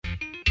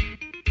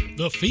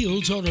The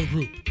Fields Auto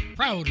Group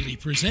proudly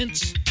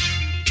presents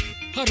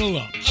Huddle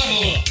Up,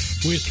 Huddle Up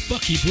with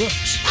Bucky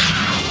Brooks,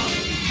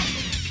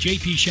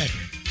 J.P.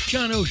 Shadrick,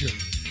 John Ogier,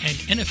 and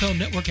NFL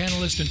Network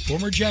analyst and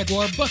former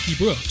Jaguar Bucky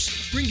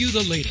Brooks bring you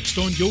the latest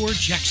on your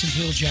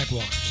Jacksonville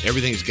Jaguars.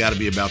 Everything's got to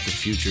be about the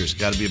future. It's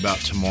got to be about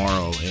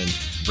tomorrow and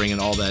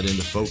bringing all that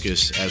into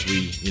focus as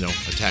we,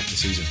 attack the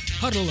season.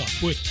 Huddle Up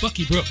with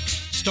Bucky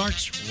Brooks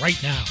starts right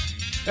now.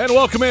 And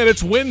welcome in.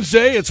 It's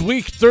Wednesday. It's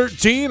week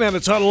 13, and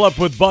it's Huddle Up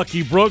with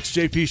Bucky Brooks,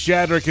 J.P.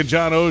 Shadrick, and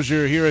John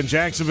Ogier here in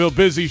Jacksonville.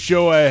 Busy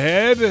show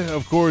ahead.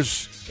 Of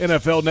course,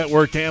 NFL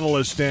Network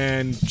analyst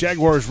and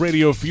Jaguars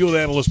radio field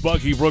analyst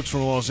Bucky Brooks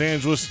from Los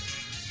Angeles.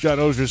 John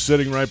Ogier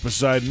sitting right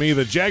beside me.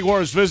 The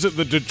Jaguars visit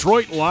the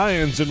Detroit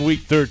Lions in week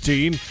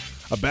 13,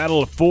 a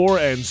battle of 4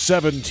 and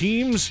 7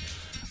 teams,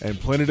 and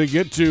plenty to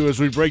get to as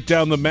we break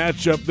down the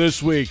matchup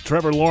this week.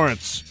 Trevor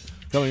Lawrence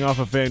coming off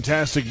a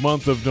fantastic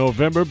month of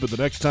November, but the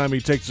next time he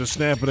takes a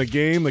snap in a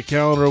game, the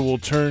calendar will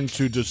turn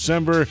to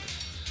December.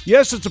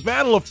 Yes, it's a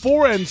battle of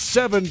 4 and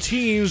 7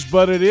 teams,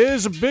 but it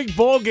is a big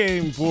ball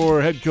game for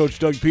head coach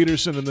Doug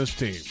Peterson and this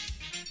team.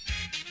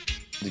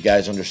 The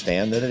guys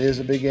understand that it is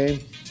a big game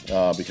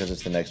because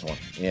it's the next one.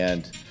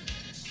 And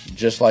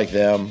just like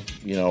them,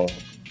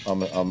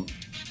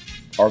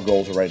 our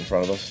goals are right in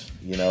front of us,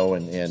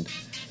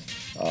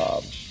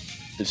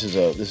 This is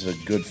a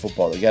good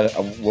football.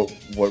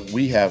 What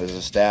we have as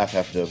a staff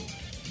have to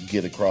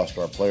get across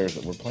to our players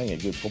that we're playing a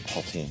good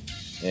football team,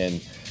 and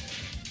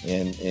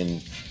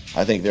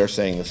I think they're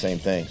saying the same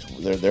things.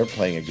 They're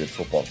playing a good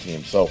football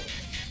team. So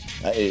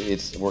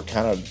we're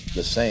kind of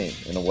the same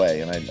in a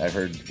way. And I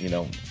heard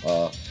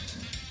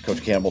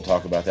Coach Campbell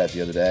talk about that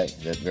the other day.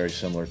 That very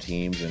similar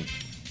teams and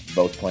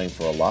both playing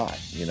for a lot.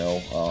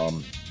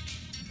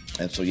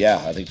 And so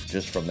I think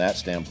just from that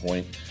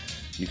standpoint,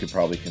 you could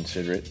probably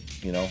consider it,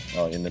 in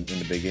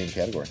the big game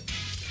category.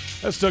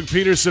 That's Doug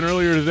Peterson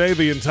earlier today.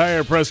 The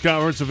entire press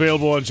conference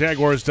available on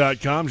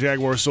Jaguars.com,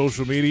 Jaguars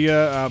social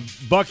media.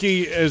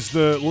 Bucky, as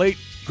the late,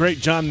 great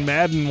John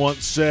Madden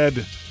once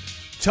said,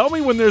 tell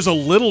me when there's a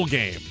little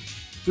game.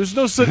 There's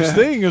no such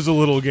thing as a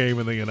little game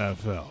in the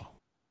NFL.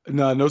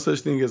 No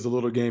such thing as a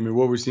little game. And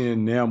what we're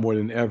seeing now more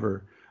than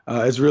ever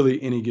is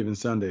really any given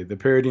Sunday. The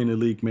parity in the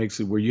league makes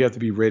it where you have to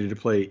be ready to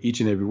play each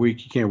and every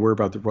week. You can't worry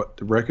about what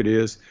the record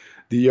is.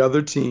 The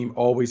other team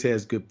always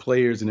has good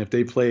players, and if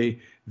they play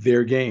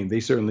their game,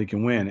 they certainly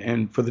can win.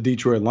 And for the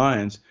Detroit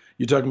Lions,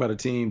 you're talking about a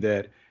team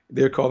that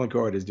their calling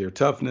card is their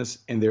toughness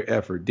and their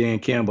effort. Dan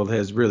Campbell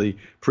has really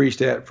preached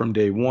that from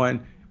day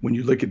one. When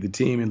you look at the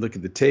team and look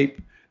at the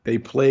tape, they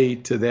play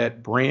to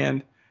that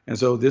brand. And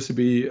so this would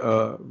be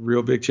a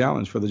real big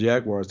challenge for the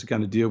Jaguars to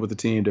kind of deal with a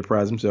team that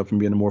prides themselves from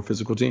being a more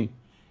physical team.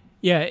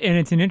 Yeah, and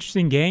it's an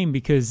interesting game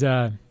because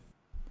it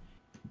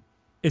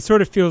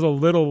sort of feels a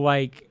little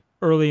like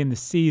early in the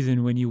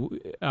season when you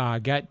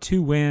got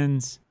 2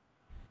 wins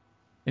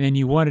and then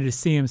you wanted to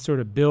see them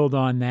sort of build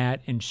on that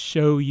and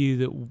show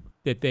you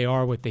that they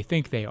are what they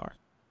think they are.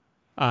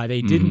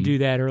 They didn't do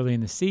that early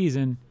in the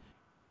season,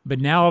 but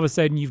now all of a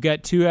sudden you've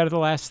got 2 out of the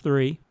last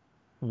 3,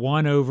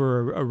 one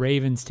over a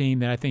Ravens team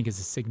that I think is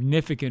a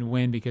significant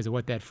win because of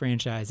what that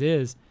franchise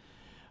is.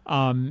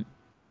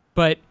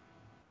 But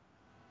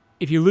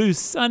if you lose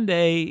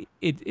Sunday,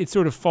 it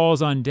sort of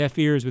falls on deaf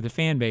ears with the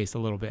fan base a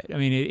little bit. I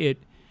mean,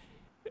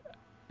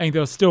 I think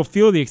they'll still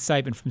feel the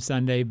excitement from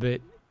Sunday,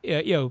 but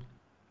you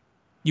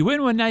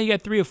win one, now you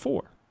got 3 or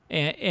 4,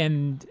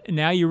 and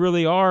now you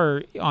really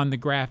are on the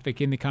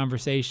graphic, in the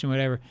conversation,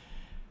 whatever.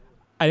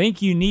 I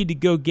think you need to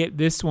go get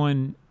this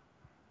one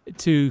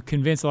to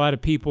convince a lot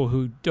of people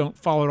who don't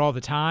follow it all the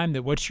time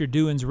that what you're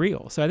doing is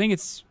real. So I think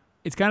it's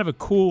kind of a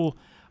cool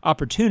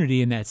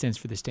opportunity in that sense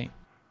for this team.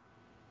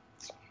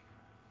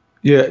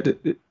 Yeah,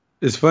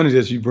 it's funny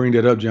that you bring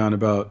that up, John,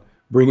 about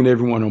bringing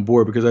everyone on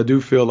board, because I do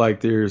feel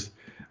like there's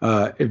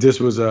if this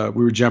was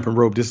we were jumping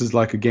rope, this is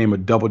like a game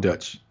of double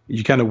dutch.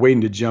 You're kind of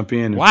waiting to jump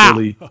in and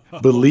really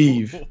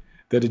believe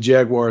that the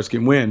Jaguars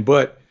can win,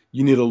 but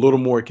you need a little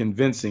more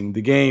convincing.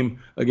 The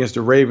game against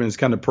the Ravens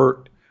kind of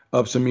perked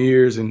up some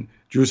ears and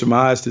drew some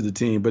eyes to the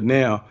team, but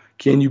now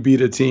can you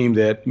beat a team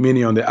that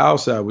many on the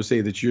outside would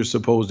say that you're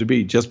supposed to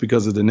beat just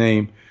because of the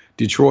name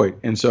Detroit?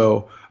 And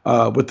so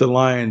with the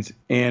Lions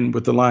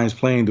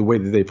playing the way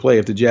that they play,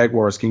 if the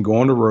Jaguars can go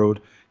on the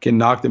road, can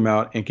knock them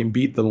out, and can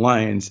beat the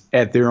Lions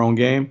at their own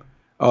game,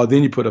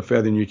 then you put a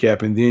feather in your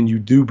cap, and then you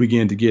do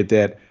begin to get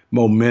that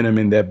momentum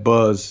and that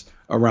buzz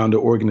around the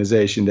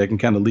organization that can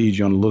kind of lead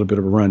you on a little bit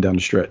of a run down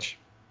the stretch.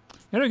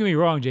 Now, don't get me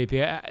wrong,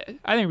 JP.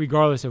 I think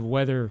regardless of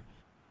whether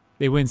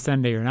they win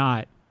Sunday or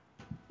not,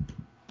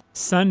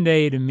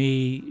 Sunday to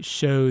me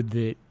showed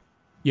that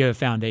you have a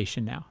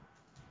foundation now.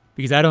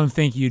 Because I don't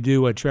think you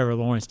do what Trevor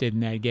Lawrence did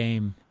in that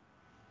game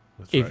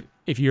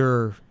if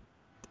you're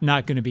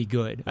not going to be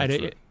good. I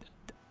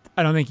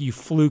don't think you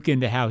fluke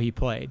into how he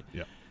played.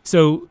 Yeah.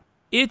 So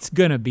it's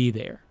going to be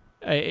there.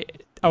 I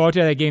walked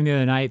out of that game the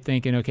other night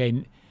thinking,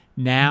 okay,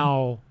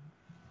 now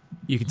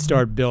you can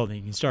start building.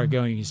 You can start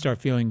going. You can start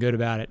feeling good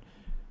about it.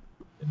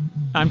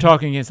 I'm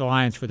talking against the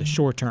Lions for the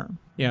short term.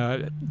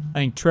 I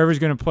think Trevor's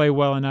going to play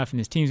well enough and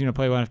his team's going to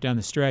play well enough down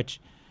the stretch.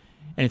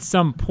 And at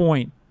some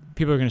point,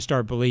 people are going to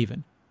start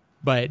believing.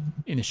 But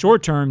in the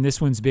short term,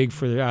 this one's big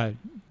for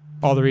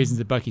all the reasons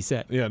that Bucky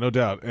said. Yeah, no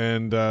doubt.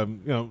 And,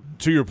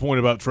 to your point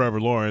about Trevor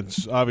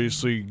Lawrence,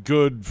 obviously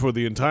good for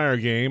the entire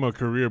game, a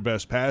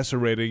career-best passer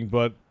rating,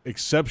 but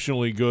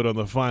exceptionally good on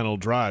the final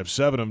drive.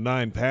 7 of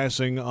 9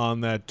 passing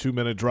on that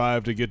 2-minute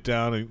drive to get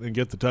down and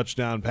get the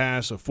touchdown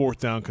pass, a 4th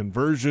down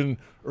conversion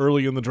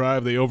early in the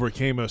drive. They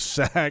overcame a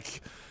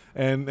sack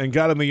and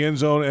got in the end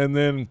zone, and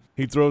then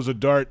he throws a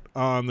dart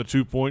on the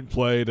 2-point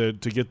play to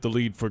get the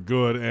lead for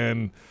good.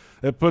 And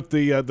it put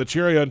the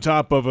cherry on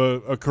top of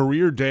a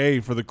career day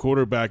for the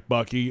quarterback,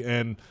 Bucky,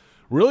 and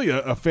really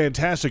a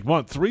fantastic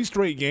month. 3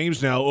 straight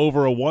games now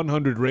over a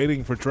 100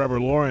 rating for Trevor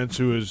Lawrence,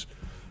 who is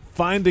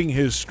finding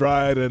his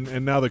stride,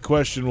 and now the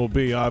question will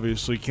be,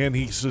 obviously, can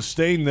he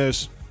sustain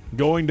this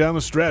going down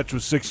the stretch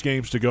with 6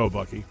 games to go,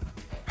 Bucky?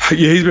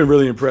 Yeah, he's been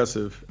really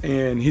impressive,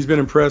 and he's been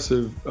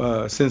impressive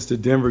since the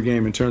Denver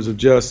game in terms of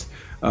just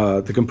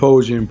the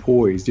composure and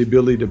poise, the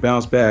ability to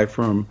bounce back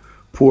from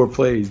poor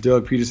plays.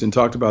 Doug Peterson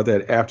talked about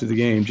that after the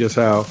game, just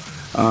how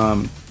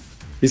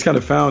he's kind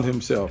of found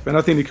himself. And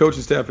I think the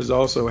coaching staff has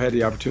also had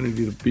the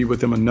opportunity to be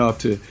with him enough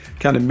to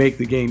kind of make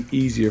the game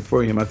easier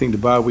for him. I think the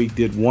bye week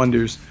did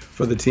wonders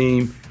for the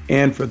team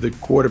and for the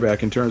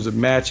quarterback in terms of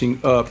matching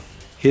up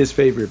his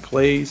favorite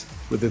plays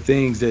with the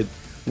things that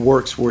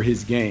works for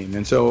his game.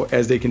 And so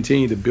as they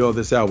continue to build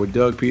this out with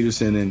Doug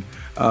Peterson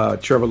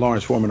and Trevor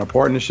Lawrence forming a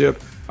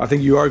partnership, I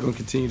think you are going to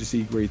continue to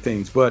see great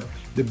things. But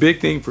the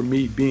big thing for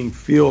me, being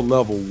field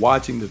level,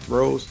 watching the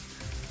throws,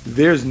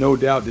 there's no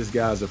doubt this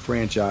guy's a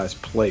franchise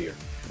player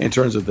in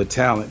terms of the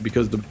talent,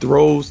 because the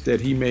throws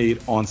that he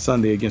made on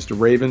Sunday against the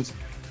Ravens,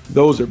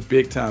 those are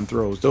big-time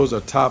throws. Those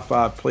are top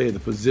 5 play of the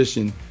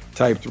position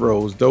type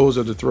throws. Those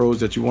are the throws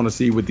that you want to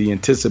see with the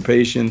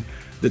anticipation,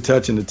 the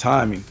touch, and the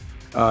timing.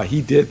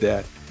 He did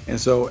that. And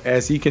so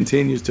as he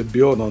continues to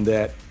build on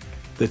that,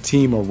 the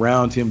team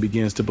around him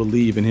begins to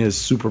believe in his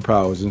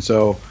superpowers. And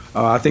so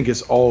I think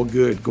it's all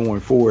good going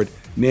forward.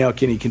 Now,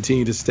 can he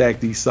continue to stack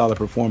these solid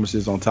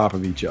performances on top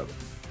of each other?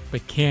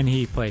 But can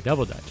he play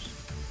double dutch?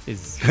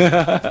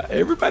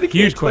 Everybody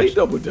can't play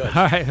double dutch.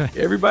 All right.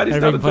 Everybody's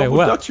not a double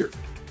dutcher.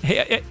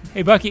 Hey,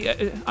 Bucky,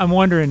 I'm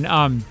wondering,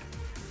 I'll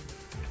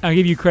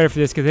give you credit for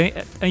this because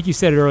I think you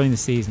said it early in the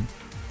season.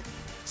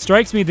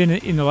 Strikes me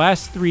that in the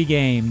last 3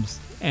 games,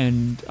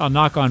 and I'll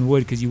knock on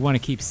wood because you want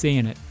to keep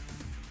seeing it,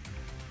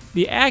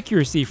 the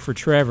accuracy for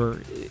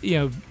Trevor,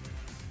 you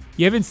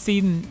haven't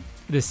seen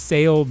the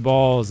sailed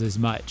balls as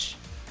much.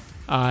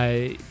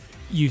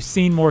 You've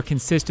seen more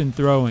consistent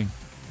throwing.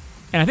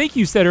 And I think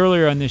you said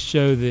earlier on this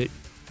show that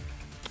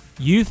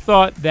you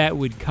thought that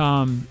would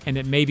come and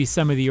that maybe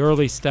some of the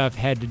early stuff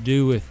had to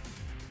do with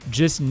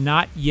just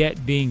not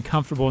yet being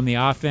comfortable in the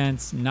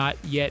offense, not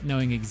yet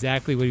knowing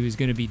exactly what he was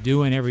going to be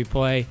doing every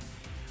play.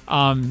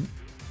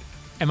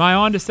 Am I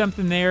on to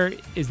something there?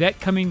 Is that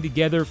coming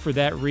together for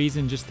that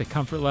reason, just the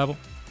comfort level?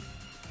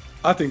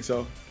 I think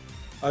so.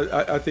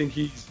 I think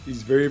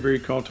he's very, very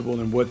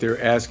comfortable in what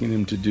they're asking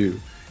him to do.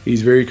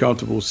 He's very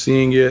comfortable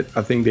seeing it.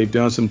 I think they've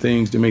done some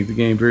things to make the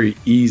game very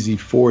easy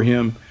for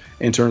him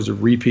in terms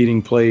of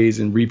repeating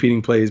plays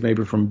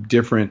maybe from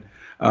different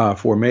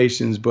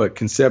formations, but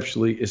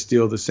conceptually it's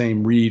still the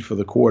same read for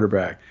the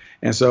quarterback.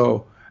 And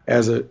so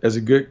as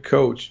a good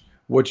coach,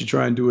 what you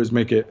try and do is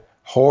make it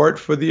hard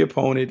for the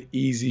opponent,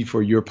 easy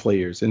for your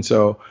players. And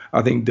so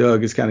I think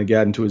Doug has kind of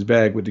gotten to his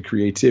bag with the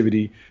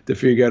creativity to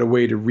figure out a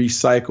way to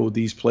recycle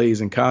these plays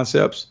and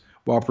concepts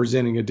while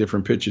presenting a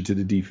different picture to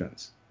the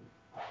defense.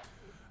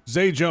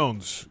 Zay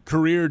Jones,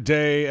 career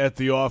day at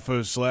the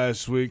office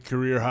last week,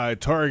 career high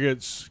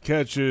targets,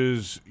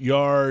 catches,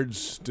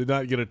 yards, did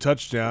not get a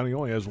touchdown. He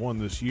only has 1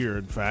 this year,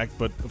 in fact,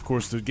 but of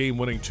course the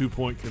game-winning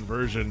 2-point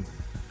conversion.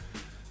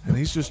 And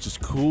he's just as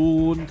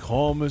cool and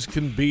calm as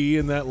can be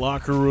in that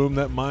locker room.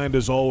 That mind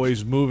is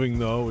always moving,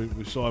 though.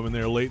 We saw him in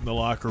there late in the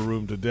locker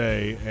room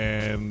today.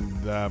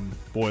 And,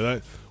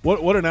 boy,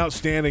 what an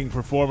outstanding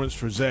performance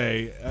for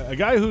Zay. A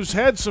guy who's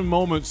had some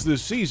moments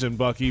this season,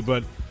 Bucky,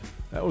 but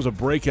that was a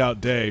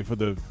breakout day for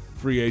the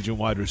free agent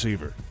wide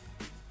receiver.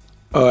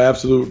 Oh,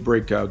 absolute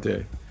breakout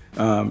day.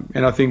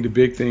 And I think the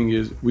big thing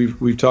is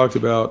we've talked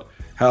about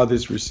how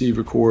this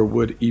receiver core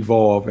would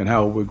evolve and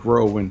how it would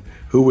grow and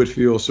who would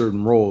fill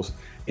certain roles.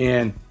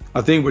 And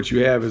I think what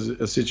you have is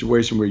a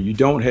situation where you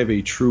don't have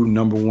a true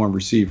number 1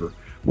 receiver.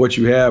 What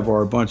you have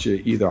are a bunch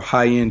of either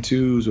high-end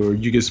 2s, or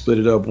you can split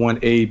it up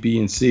 1A, B,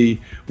 and C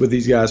with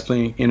these guys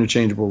playing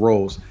interchangeable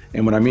roles.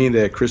 And when I mean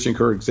that, Christian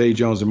Kirk, Zay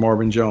Jones, and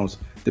Marvin Jones,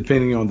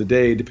 depending on the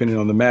day, depending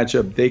on the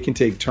matchup, they can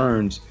take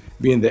turns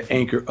being the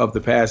anchor of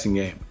the passing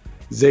game.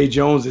 Zay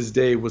Jones'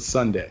 day was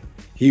Sunday.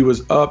 He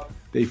was up.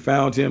 They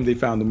found him. They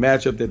found the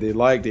matchup that they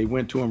liked. They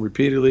went to him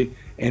repeatedly,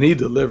 and he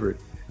delivered.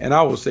 And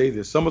I will say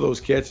this, some of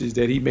those catches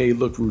that he made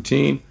look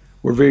routine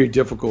were very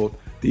difficult.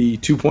 The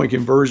 2-point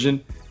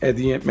conversion at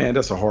the end, man,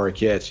 that's a hard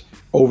catch.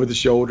 Over the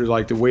shoulder,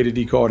 like the way that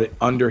he caught it,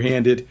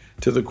 underhanded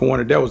to the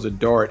corner. That was a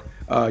dart.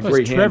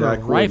 Great hand-eye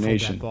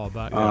coordination. That ball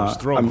back.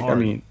 I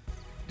mean,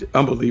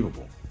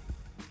 unbelievable.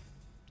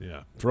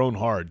 Yeah, thrown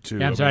hard too.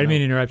 Yeah, I'm sorry, I didn't mean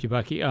to interrupt you,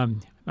 Bucky. I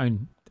know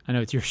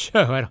it's your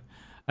show. I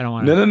don't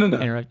want to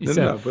interrupt you.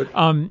 No. But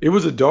it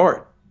was a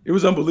dart. It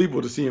was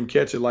unbelievable to see him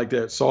catch it like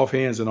that, soft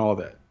hands and all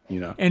that.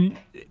 And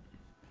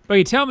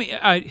Bucky, tell me,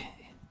 I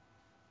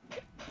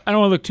don't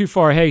want to look too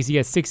far ahead because he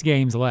got 6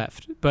 games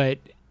left, but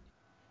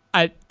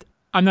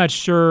I'm not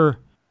sure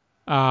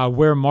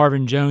where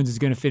Marvin Jones is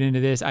going to fit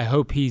into this. I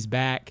hope he's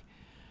back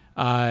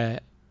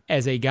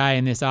as a guy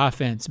in this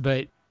offense.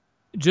 But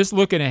just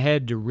looking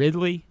ahead to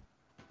Ridley,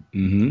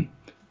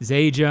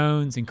 Zay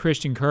Jones, and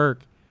Christian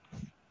Kirk,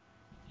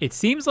 it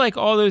seems like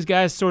all those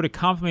guys sort of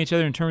complement each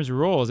other in terms of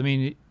roles. I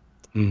mean,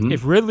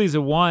 if Ridley's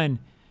a 1,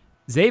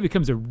 Zay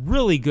becomes a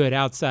really good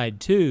outside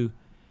 2.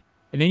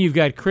 And then you've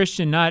got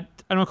Christian, I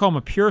don't call him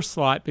a pure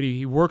slot, but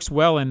he works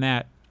well in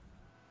that.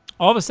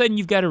 All of a sudden,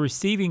 you've got a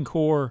receiving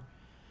core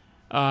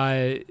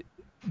that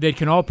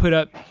can all put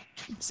up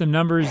some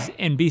numbers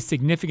and be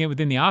significant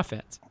within the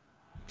offense.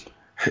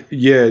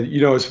 Yeah,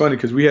 it's funny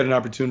because we had an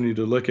opportunity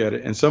to look at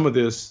it, and some of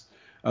this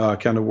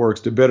kind of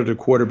works. The better the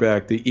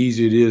quarterback, the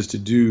easier it is to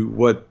do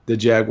what the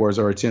Jaguars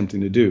are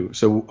attempting to do.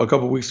 So a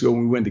couple of weeks ago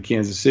when we went to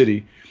Kansas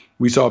City,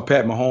 we saw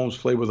Pat Mahomes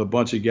play with a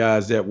bunch of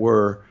guys that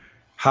were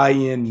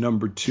high-end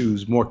number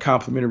 2s, more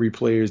complimentary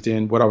players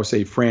than what I would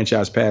say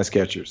franchise pass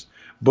catchers.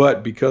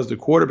 But because the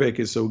quarterback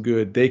is so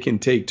good, they can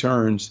take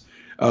turns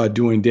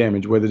doing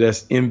damage, whether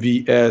that's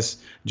MVS,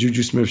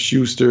 Juju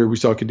Smith-Schuster, we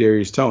saw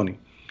Kadarius Toney.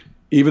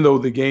 Even though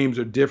the games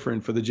are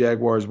different for the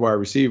Jaguars wide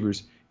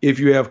receivers, if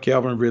you have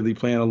Calvin Ridley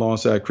playing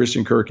alongside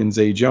Christian Kirk and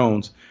Zay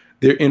Jones,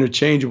 they're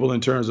interchangeable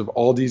in terms of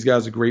all these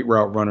guys are great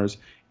route runners.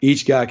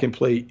 Each guy can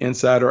play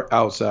inside or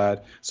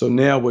outside. So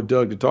now what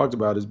Doug talked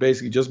about is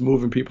basically just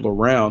moving people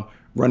around,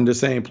 running the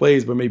same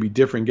plays, but maybe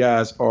different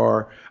guys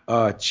are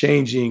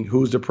changing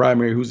who's the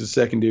primary, who's the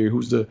secondary,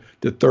 who's the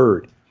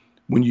third.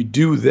 When you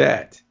do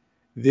that,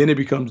 then it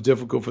becomes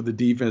difficult for the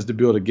defense to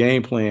build a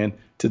game plan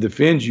to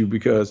defend you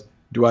because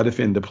do I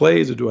defend the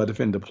plays or do I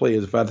defend the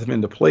players? If I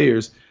defend the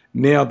players,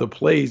 now the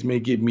plays may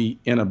get me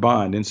in a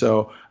bind. And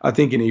so I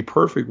think in a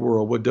perfect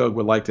world, what Doug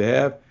would like to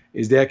have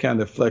is that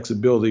kind of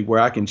flexibility where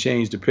I can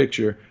change the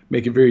picture,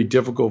 make it very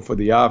difficult for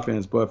the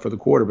offense, but for the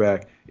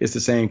quarterback, it's the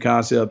same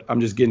concept.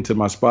 I'm just getting to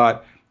my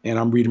spot and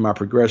I'm reading my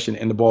progression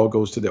and the ball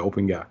goes to the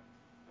open guy.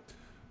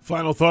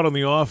 Final thought on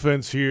the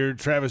offense here.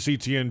 Travis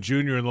Etienne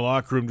Jr. in the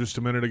locker room just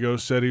a minute ago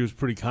said he was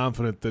pretty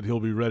confident that he'll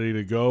be ready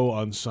to go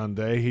on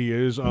Sunday. He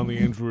is on the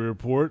injury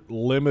report,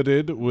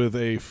 limited with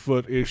a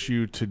foot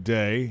issue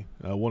today.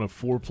 One of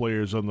 4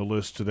 players on the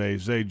list today.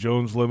 Zay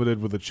Jones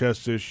limited with a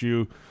chest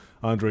issue.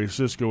 Andre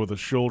Sisco with a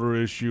shoulder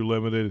issue,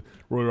 limited.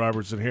 Roy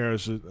Robertson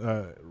Harris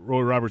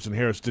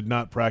did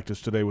not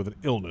practice today with an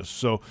illness.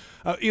 So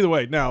either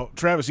way, now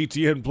Travis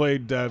Etienne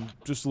played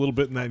just a little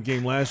bit in that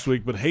game last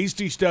week, but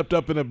Hasty stepped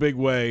up in a big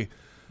way.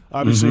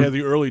 Obviously had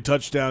the early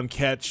touchdown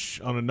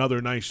catch on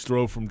another nice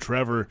throw from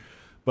Trevor.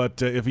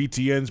 But if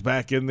Etienne's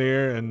back in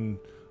there and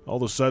all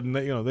of a sudden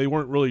they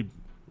weren't really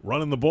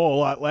running the ball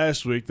a lot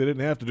last week, they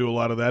didn't have to do a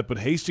lot of that. But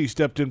Hasty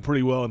stepped in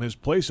pretty well in his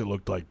place, it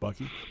looked like,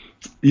 Bucky.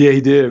 Yeah, he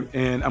did.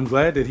 And I'm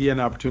glad that he had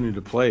an opportunity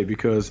to play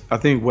because I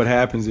think what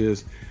happens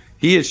is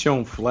he has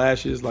shown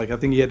flashes. Like I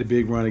think he had the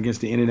big run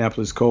against the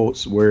Indianapolis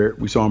Colts where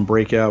we saw him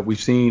break out.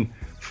 We've seen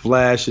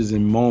flashes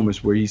and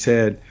moments where he's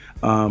had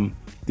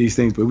these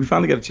things, but we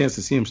finally got a chance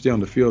to see him stay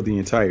on the field the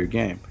entire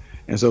game.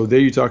 And so there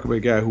you talk about a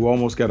guy who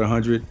almost got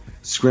 100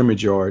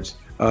 scrimmage yards,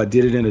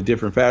 did it in a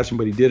different fashion,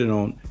 but he did it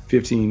on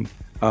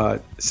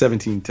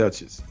 17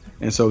 touches.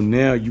 And so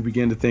now you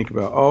begin to think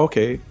about,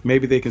 okay,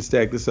 maybe they can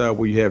stack this out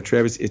where you have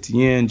Travis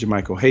Etienne,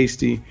 Jermichael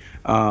Hasty.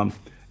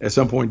 At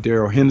some point,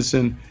 Darrell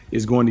Henderson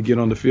is going to get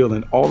on the field,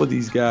 and all of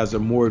these guys are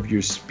more of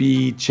your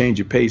speed, change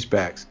of pace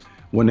backs.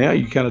 Well, now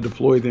you kind of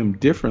deploy them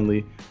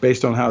differently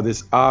based on how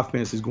this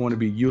offense is going to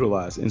be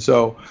utilized. And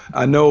so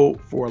I know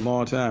for a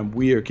long time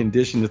we are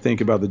conditioned to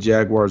think about the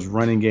Jaguars'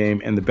 running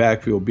game and the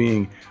backfield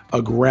being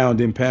a ground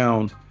and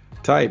pound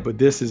type, but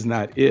this is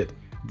not it.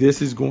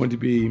 This is going to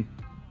be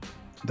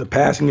the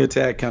passing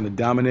attack kind of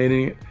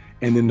dominating it,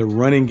 and then the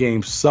running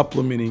game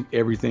supplementing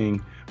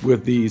everything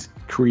with these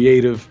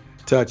creative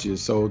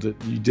touches. So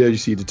you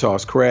see the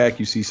toss crack,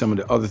 you see some of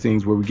the other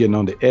things where we're getting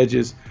on the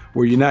edges,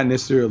 where you're not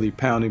necessarily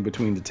pounding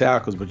between the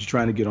tackles, but you're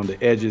trying to get on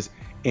the edges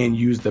and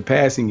use the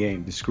passing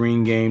game, the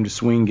screen game, the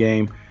swing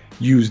game.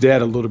 Use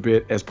that a little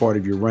bit as part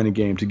of your running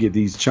game to get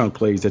these chunk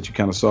plays that you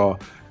kind of saw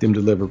them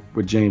deliver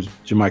with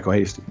Jermichael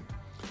Hasty.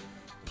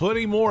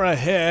 Plenty more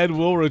ahead.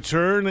 We'll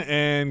return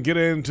and get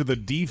into the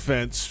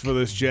defense for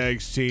this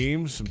Jags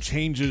team. Some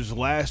changes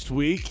last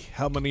week.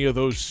 How many of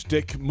those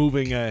stick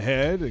moving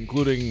ahead,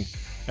 including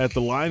at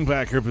the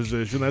linebacker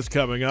position? That's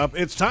coming up.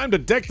 It's time to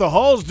deck the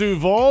halls,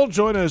 Duval.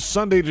 Join us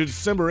Sunday,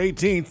 December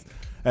 18th,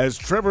 as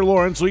Trevor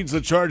Lawrence leads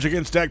the charge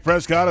against Dak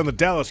Prescott and the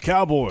Dallas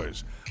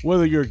Cowboys.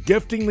 Whether you're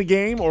gifting the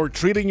game or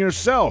treating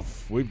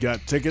yourself, we've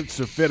got tickets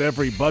to fit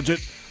every budget.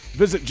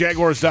 Visit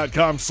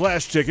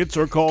Jaguars.com/tickets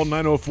or call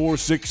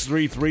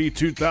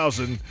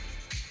 904-633-2000.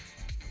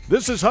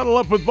 This is Huddle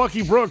Up with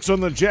Bucky Brooks on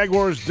the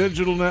Jaguars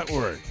Digital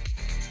Network.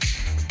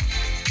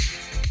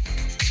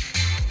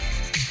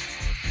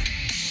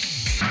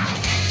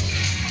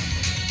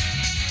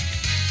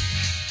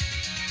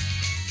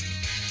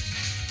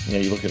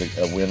 you look at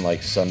a win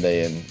like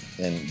Sunday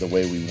and the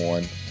way we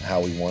won,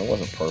 how we won. It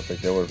wasn't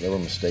perfect. There were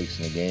mistakes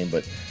in the game,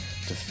 but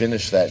to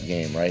finish that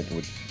game, right?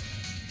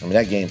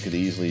 That game could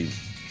easily,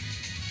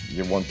 you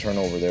get one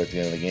turnover there at the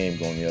end of the game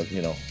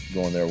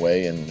going their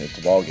way, and it's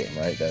a ball game,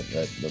 right?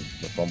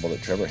 The fumble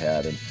that Trevor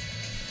had, and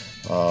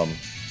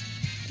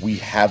we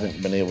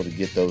haven't been able to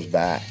get those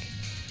back.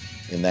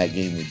 In that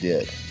game we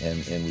did,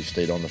 and we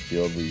stayed on the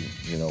field. We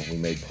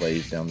made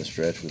plays down the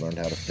stretch. We learned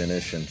how to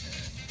finish, and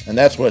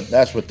that's what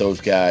those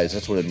guys.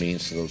 That's what it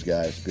means to those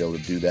guys to be able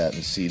to do that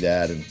and see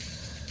that, and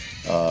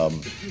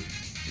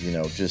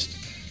just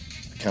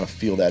kind of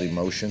feel that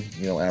emotion,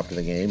 after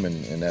the game,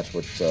 and that's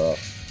what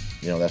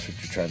that's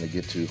what you're trying to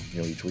get to,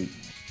 each week.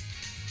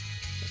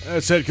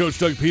 That's head coach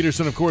Doug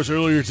Peterson, of course,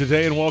 earlier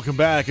today, and welcome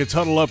back. It's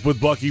Huddle Up with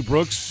Bucky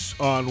Brooks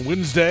on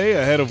Wednesday,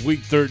 ahead of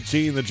Week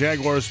 13. The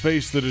Jaguars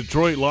face the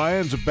Detroit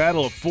Lions, a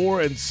battle of 4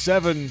 and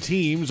 7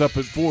 teams up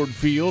at Ford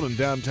Field in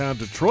downtown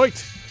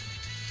Detroit.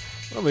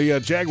 Well,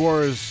 the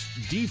Jaguars'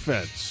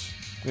 defense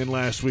in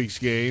last week's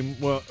game,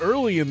 well,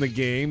 early in the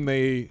game,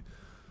 they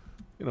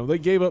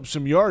gave up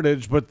some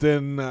yardage, but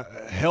then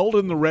held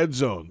in the red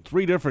zone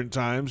 3 different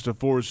times to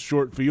force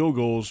short field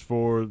goals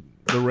for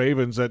the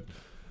Ravens that,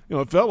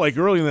 it felt like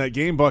early in that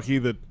game, Bucky,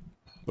 that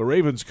the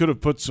Ravens could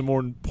have put some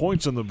more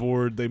points on the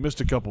board. They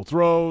missed a couple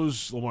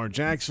throws, Lamar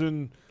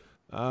Jackson,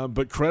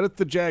 but credit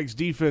the Jags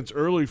defense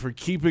early for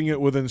keeping it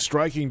within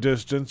striking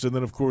distance, and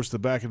then, of course, the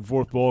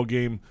back-and-forth ball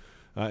game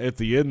at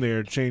the end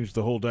there changed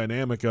the whole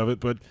dynamic of it.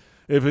 But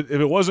if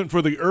it wasn't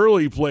for the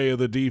early play of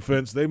the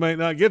defense, they might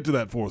not get to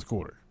that fourth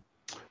quarter.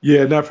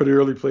 Yeah, not for the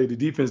early play. The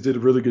defense did a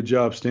really good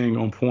job staying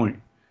on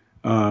point.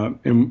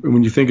 And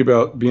when you think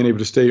about being able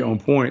to stay on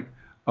point,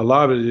 a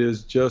lot of it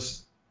is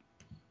just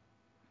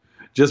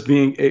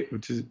being able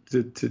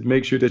to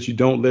make sure that you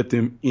don't let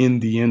them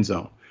in the end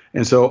zone.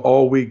 And so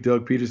all week,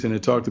 Doug Peterson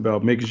had talked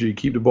about making sure you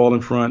keep the ball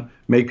in front,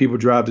 make people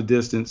drive the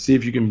distance, see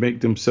if you can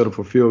make them settle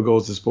for field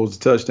goals as opposed to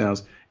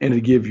touchdowns, and to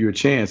give you a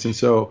chance. And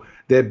so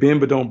that bend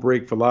but don't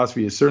break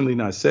philosophy is certainly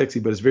not sexy,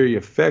 but it's very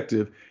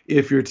effective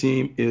if your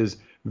team is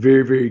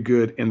very, very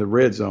good in the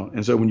red zone.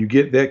 And so when you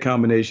get that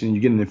combination and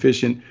you get an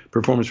efficient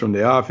performance from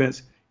the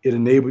offense, it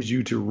enables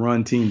you to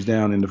run teams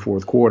down in the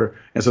fourth quarter.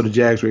 And so the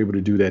Jags were able to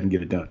do that and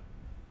get it done.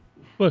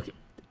 Look,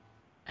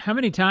 how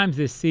many times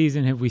this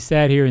season have we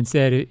sat here and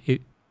said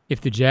if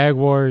the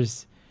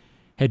Jaguars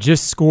had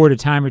just scored a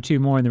time or two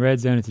more in the red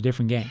zone, it's a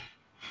different game?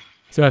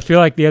 So I feel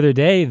like the other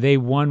day they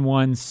won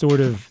one sort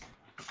of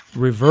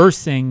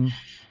reversing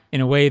in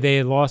a way they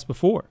had lost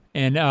before.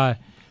 And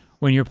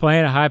when you're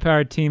playing a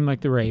high-powered team like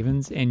the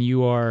Ravens and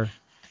you are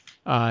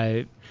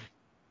a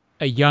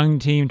young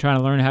team trying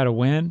to learn how to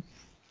win,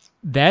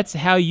 that's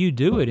how you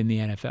do it in the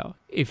NFL.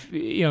 If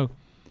they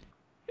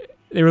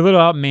were a little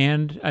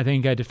outmanned, I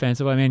think,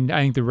 defensively. I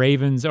think the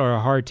Ravens are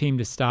a hard team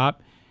to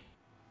stop.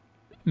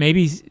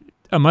 Maybe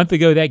a month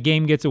ago that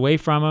game gets away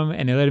from them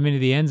and they let them into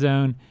the end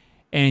zone,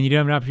 and you don't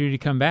have an opportunity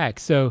to come back.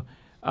 So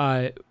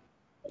I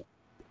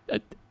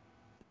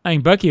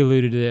think Bucky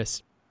alluded to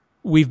this.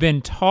 We've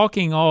been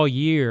talking all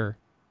year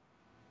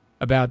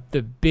about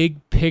the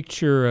big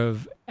picture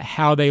of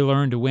how they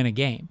learn to win a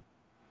game.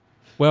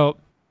 Well,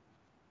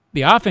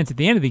 the offense at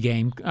the end of the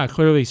game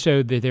clearly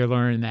showed that they're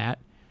learning that.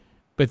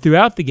 But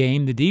throughout the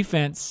game, the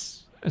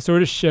defense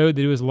sort of showed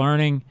that it was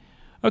learning,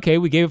 okay,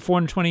 we gave it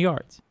 420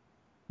 yards.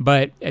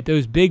 But at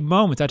those big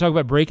moments, I talk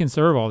about break and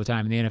serve all the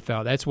time in the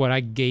NFL. That's what I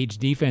gauge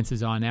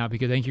defenses on now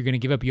because I think you're going to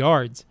give up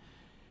yards.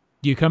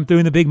 Do you come through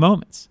in the big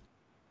moments?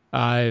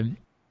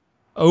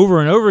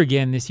 Over and over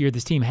again this year,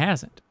 this team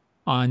hasn't.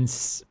 On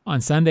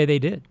Sunday, they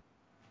did,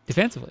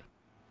 defensively.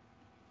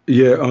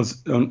 Yeah,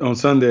 on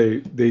Sunday,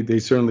 they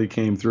certainly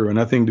came through. And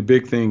I think the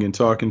big thing in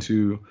talking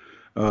to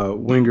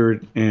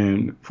Wingard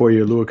and Foye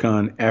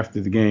Oluokun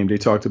after the game, they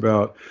talked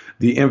about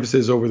the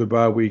emphasis over the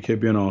bye week had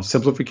been on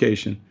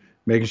simplification,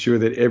 making sure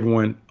that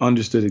everyone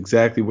understood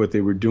exactly what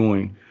they were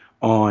doing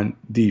on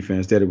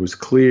defense, that it was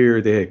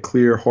clear. They had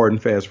clear, hard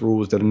and fast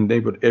rules that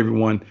enabled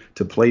everyone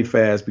to play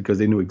fast because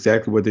they knew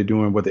exactly what they're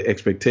doing, what the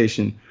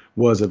expectation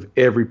was of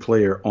every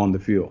player on the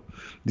field.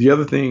 The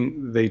other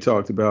thing they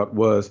talked about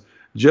was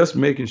just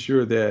making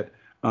sure that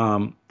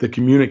the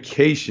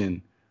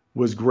communication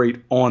was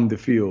great on the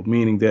field,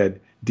 meaning that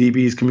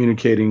DBs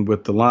communicating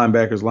with the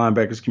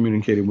linebackers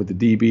communicating with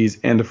the DBs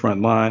and the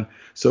front line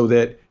so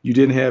that you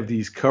didn't have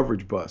these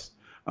coverage busts.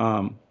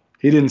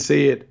 He didn't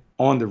say it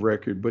on the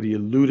record, but he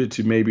alluded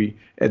to maybe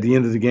at the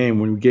end of the game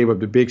when we gave up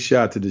the big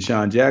shot to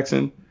Deshaun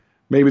Jackson,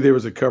 maybe there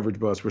was a coverage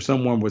bust where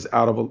someone was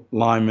out of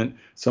alignment,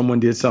 someone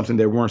did something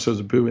they weren't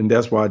supposed to do, and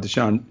that's why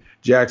Deshaun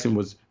Jackson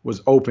was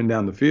open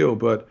down the field.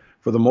 But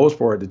for the most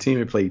part, the team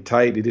had played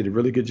tight. They did a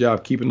really good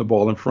job keeping the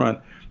ball in front.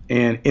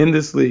 And in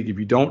this league, if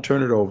you don't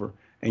turn it over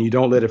and you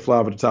don't let it fly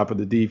over the top of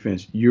the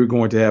defense, you're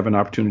going to have an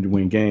opportunity to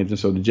win games. And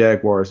so the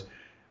Jaguars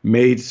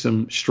made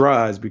some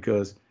strides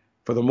because,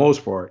 for the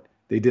most part,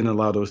 they didn't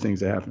allow those things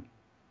to happen.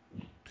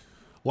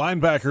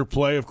 Linebacker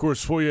play, of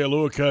course, Foye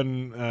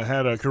Oluokun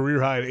had a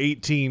career-high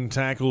 18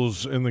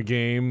 tackles in the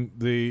game.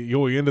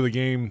 Going into the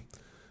game,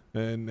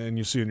 And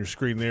you see on your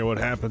screen there what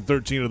happened.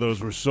 13 of those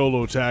were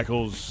solo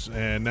tackles,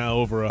 and now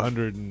over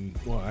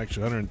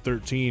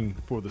 113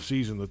 for the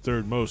season, the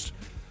third most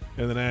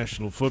in the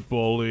National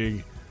Football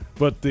League.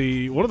 But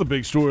one of the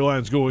big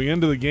storylines going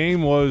into the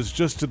game was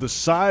just to the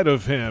side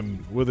of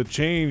him with a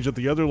change at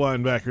the other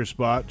linebacker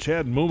spot.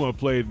 Chad Muma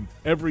played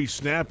every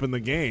snap in the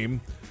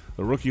game,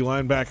 the rookie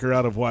linebacker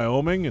out of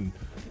Wyoming, and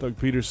Doug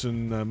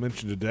Peterson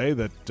mentioned today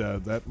that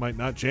that might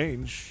not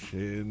change.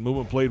 And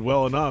Muma played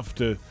well enough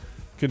to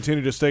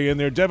continue to stay in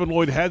there. Devin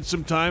Lloyd had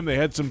some time. They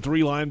had some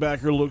 3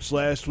 linebacker looks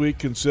last week,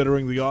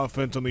 considering the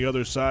offense on the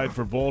other side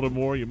for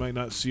Baltimore. You might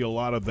not see a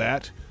lot of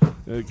that.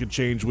 It could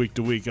change week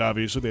to week,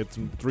 obviously. They had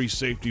some 3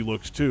 safety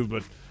looks, too.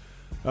 But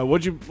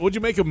what'd you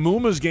make of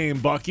Muma's game,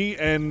 Bucky?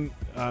 And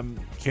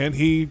can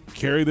he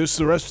carry this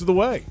the rest of the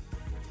way?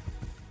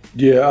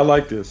 Yeah, I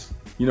like this.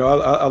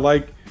 I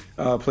like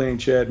playing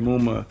Chad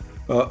Muma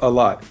a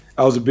lot.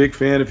 I was a big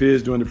fan of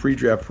his during the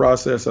pre-draft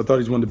process. I thought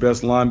he's one of the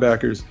best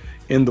linebackers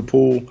in the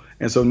pool.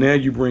 And so now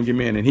you bring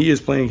him in, and he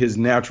is playing his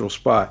natural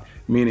spot,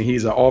 meaning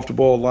he's an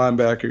off-the-ball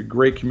linebacker,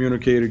 great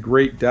communicator,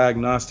 great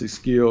diagnostic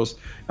skills.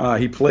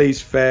 He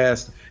plays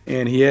fast,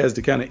 and he has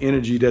the kind of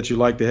energy that you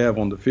like to have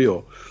on the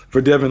field.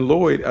 For Devin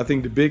Lloyd, I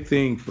think the big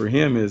thing for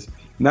him is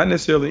not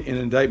necessarily an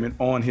indictment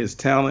on his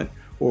talent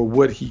or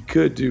what he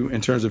could do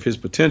in terms of his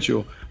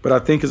potential, but I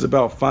think it's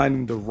about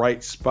finding the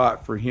right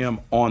spot for him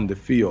on the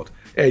field.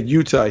 At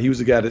Utah, he was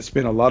a guy that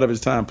spent a lot of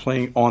his time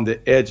playing on the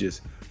edges,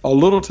 a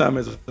little time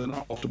as an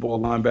off-the-ball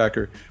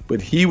linebacker,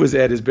 but he was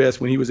at his best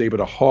when he was able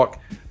to hawk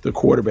the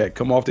quarterback,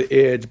 come off the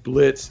edge,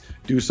 blitz,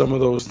 do some of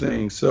those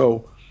things.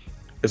 So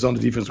it's on the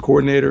defensive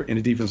coordinator and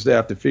the defense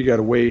staff to figure out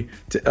a way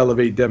to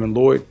elevate Devin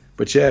Lloyd.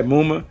 But Chad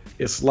Muma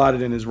is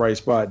slotted in his right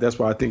spot. That's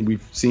why I think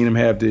we've seen him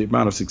have the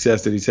amount of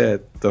success that he's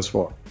had thus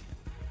far.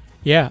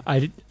 Yeah,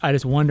 I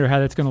just wonder how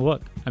that's going to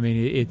look. I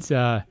mean, it's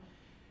I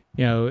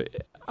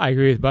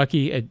agree with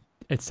Bucky.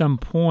 At some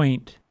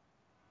point,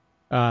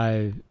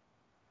 I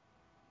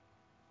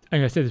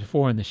think I said this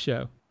before on the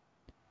show,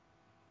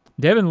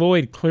 Devin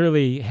Lloyd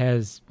clearly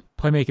has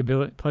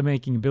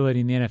playmaking ability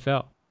in the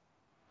NFL.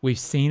 We've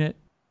seen it.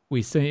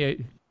 We've seen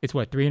it. It's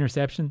 3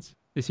 interceptions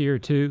this year or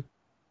 2,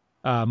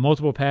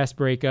 multiple pass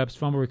breakups,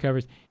 fumble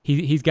recovers.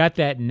 He's got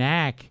that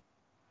knack,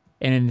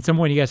 and at some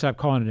point you got to stop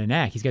calling it a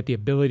knack. He's got the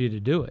ability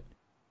to do it.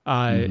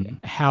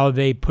 How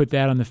they put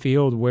that on the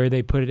field, where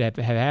they put it have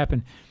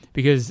happened,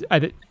 because I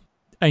think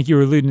you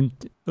were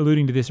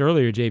alluding to this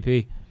earlier,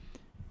 JP.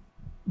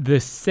 The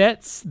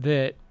sets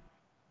that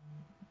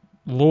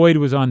Lloyd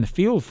was on the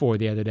field for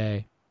the other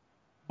day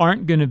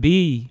aren't going to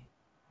be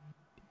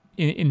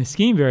in the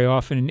scheme very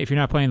often if you're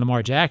not playing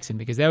Lamar Jackson,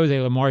 because that was a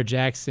Lamar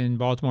Jackson,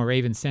 Baltimore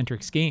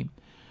Ravens-centric scheme.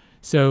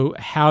 So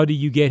how do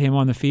you get him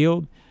on the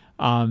field?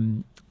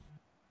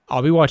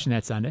 I'll be watching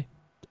that Sunday.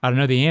 I don't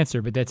know the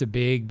answer, but that's a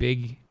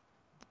big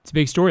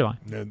storyline.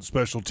 And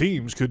special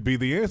teams could be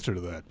the answer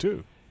to that,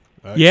 too.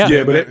 But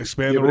it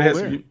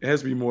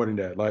has to be more than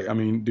that.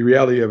 The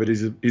reality of it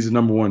is he's a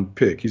number 1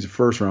 pick. He's a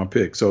first-round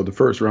pick. So the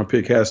first-round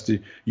pick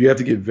you have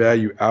to get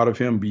value out of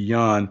him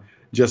beyond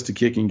just the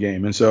kicking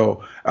game. And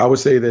so I would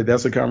say that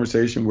that's a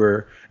conversation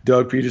where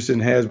Doug Peterson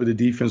has with the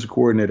defensive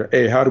coordinator.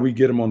 Hey, how do we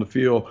get him on the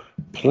field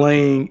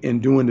playing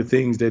and doing the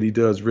things that he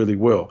does really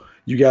well?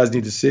 You guys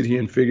need to sit here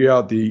and figure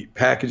out the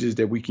packages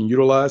that we can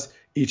utilize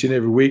each and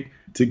every week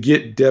to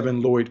get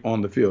Devin Lloyd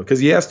on the field, because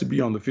he has to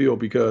be on the field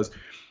because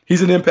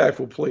he's an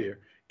impactful player.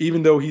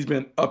 Even though he's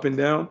been up and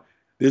down,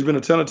 there's been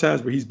a ton of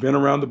times where he's been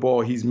around the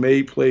ball, he's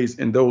made plays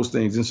and those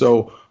things. And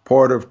so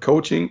part of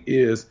coaching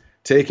is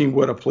taking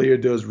what a player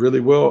does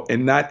really well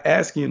and not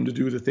asking him to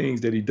do the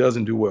things that he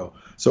doesn't do well.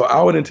 So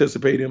I would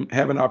anticipate him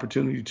having an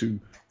opportunity to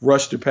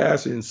rush the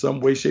passer in some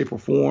way, shape, or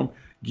form,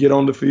 get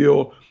on the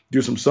field,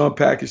 do some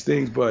package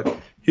things, but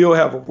he'll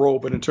have a role.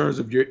 But in terms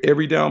of your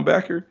every down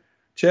backer,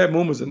 Chad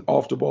Muma's an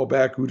off-the-ball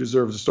back who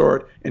deserves a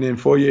start, and then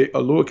Foye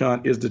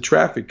Oluokun is the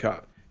traffic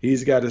cop.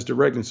 He's got his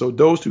directing. So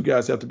those 2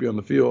 guys have to be on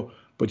the field,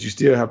 but you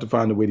still have to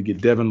find a way to get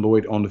Devin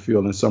Lloyd on the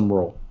field in some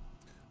role.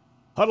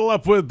 Huddle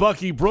Up with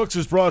Bucky Brooks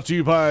is brought to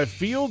you by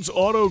Fields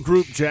Auto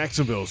Group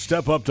Jacksonville.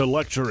 Step up to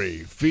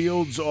luxury.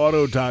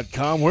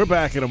 FieldsAuto.com. We're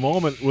back in a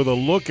moment with a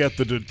look at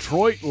the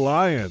Detroit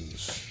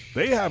Lions.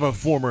 They have a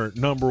former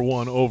number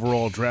 1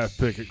 overall draft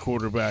pick at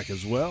quarterback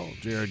as well,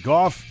 Jared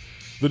Goff.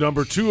 The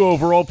number 2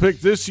 overall pick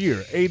this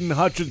year, Aiden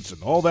Hutchinson.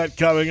 All that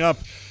coming up.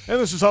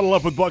 And this is Huddle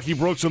Up with Bucky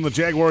Brooks on the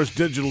Jaguars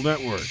Digital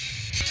Network.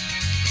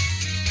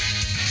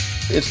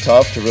 It's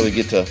tough to really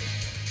get to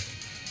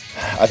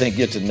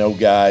know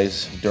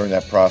guys during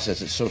that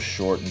process. It's so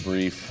short and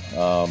brief,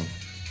 and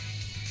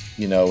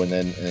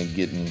then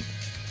getting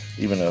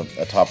even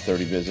a top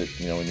 30 visit,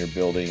 in your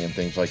building and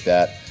things like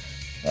that.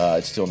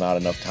 It's still not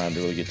enough time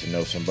to really get to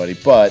know somebody.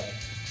 But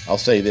I'll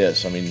say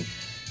this,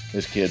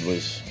 this kid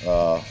was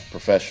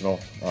professional,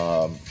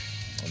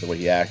 the way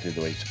he acted,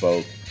 the way he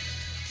spoke,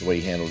 the way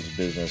he handled his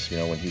business,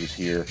 when he was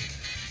here.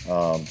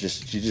 You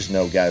just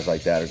know guys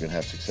like that are going to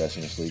have success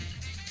in this league.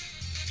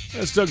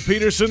 That's Doug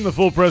Peterson, the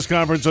full press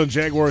conference on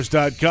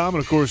Jaguars.com.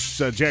 And, of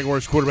course,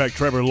 Jaguars quarterback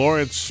Trevor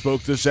Lawrence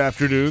spoke this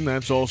afternoon.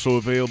 That's also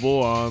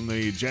available on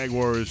the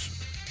Jaguars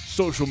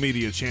social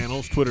media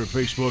channels, Twitter,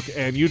 Facebook,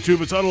 and YouTube.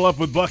 It's Huddle Up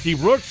with Bucky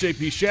Brooks,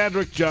 JP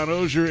Shadrick, John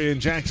Oehser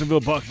in Jacksonville,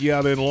 Bucky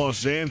out in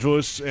Los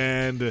Angeles.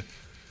 And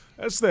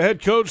that's the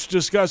head coach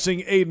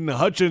discussing Aiden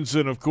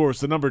Hutchinson, of course,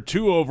 the number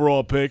 2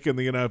 overall pick in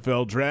the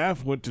NFL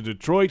draft. Went to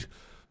Detroit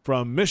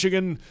from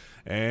Michigan.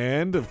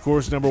 And, of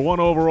course, number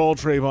 1 overall,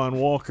 Trayvon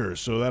Walker.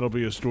 So that'll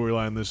be a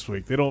storyline this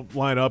week. They don't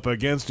line up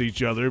against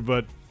each other,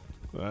 but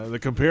the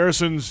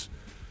comparisons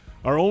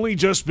are only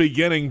just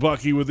beginning,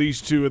 Bucky, with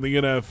these two in the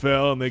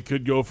NFL, and they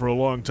could go for a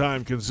long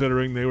time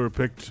considering they were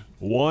picked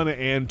 1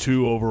 and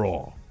 2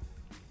 overall.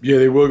 Yeah,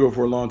 they will go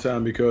for a long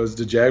time because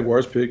the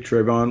Jaguars picked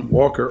Trayvon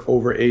Walker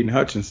over Aiden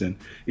Hutchinson,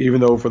 even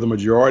though for the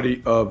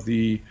majority of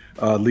the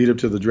lead up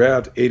to the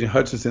draft, Aiden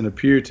Hutchinson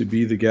appeared to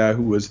be the guy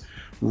who was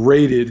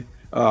rated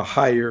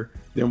higher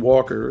than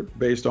Walker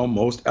based on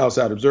most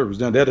outside observers.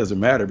 Now, that doesn't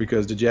matter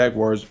because the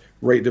Jaguars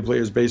rate the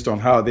players based on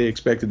how they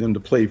expected them to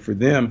play for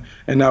them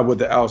and not what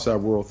the outside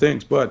world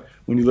thinks. But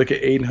when you look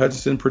at Aiden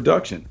Hutchinson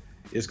production,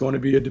 it's going to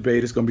be a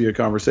debate. It's going to be a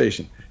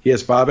conversation. He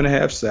has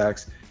 5.5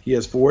 sacks. He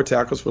has 4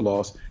 tackles for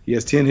loss. He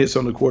has 10 hits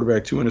on the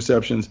quarterback, 2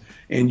 interceptions,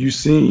 and you've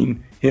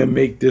seen him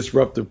make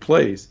disruptive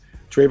plays.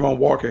 Trayvon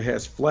Walker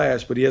has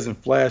flashed, but he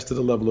hasn't flashed to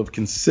the level of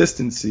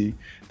consistency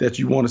that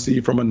you want to see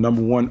from a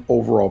number 1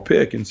 overall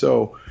pick. And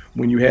so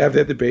when you have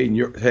that debate and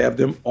you have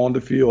them on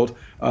the field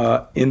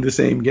in the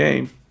same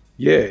game,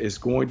 yeah, it's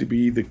going to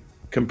be the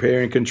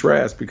compare and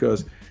contrast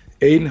because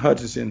Aiden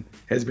Hutchinson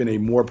has been a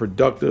more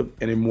productive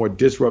and a more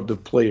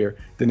disruptive player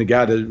than the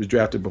guy that was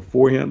drafted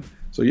before him.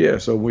 So, yeah,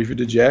 so for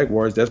the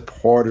Jaguars, that's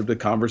part of the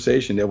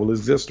conversation that will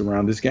exist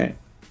around this game.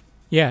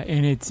 Yeah,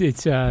 and it's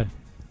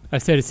I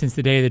said it since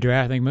the day of the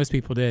draft. I think most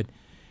people did.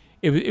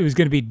 It was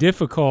going to be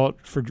difficult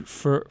for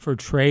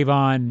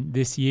Trayvon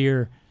this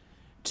year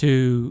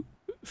to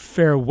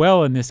fare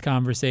well in this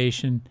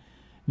conversation,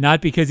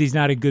 not because he's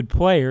not a good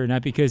player,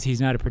 not because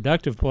he's not a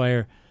productive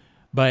player,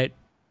 but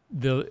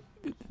the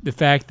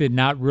fact that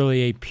not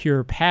really a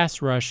pure pass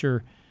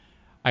rusher,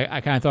 I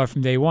kind of thought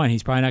from day one,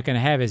 he's probably not going to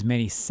have as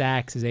many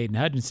sacks as Aiden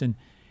Hutchinson.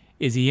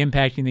 Is he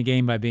impacting the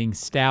game by being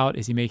stout?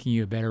 Is he making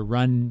you a better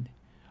run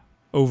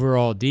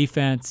overall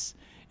defense?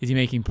 Is he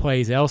making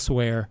plays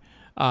elsewhere?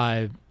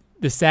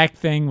 The sack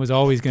thing was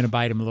always going to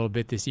bite him a little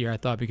bit this year, I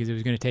thought, because it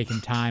was going to take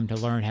him time to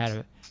learn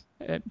how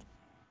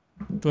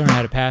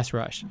to pass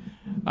rush.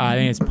 I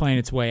think it's playing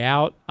its way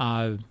out.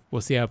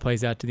 We'll see how it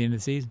plays out to the end of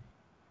the season.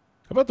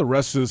 How about the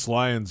rest of this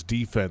Lions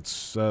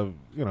defense?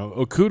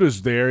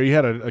 Okuda's there. He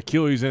had an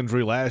Achilles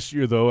injury last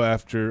year, though,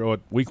 after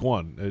week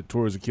 1. It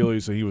tore his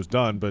Achilles, so he was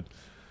done. But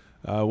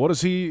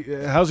how's he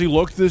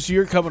looked this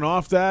year coming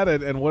off that,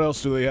 and what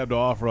else do they have to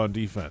offer on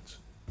defense?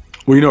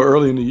 Well,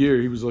 early in the year,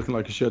 he was looking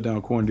like a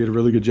shutdown corner, did a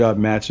really good job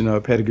matching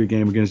up, had a good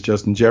game against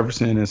Justin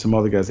Jefferson and some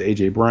other guys,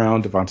 A.J.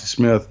 Brown, Devontae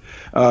Smith.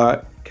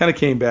 Kind of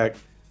came back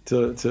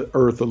to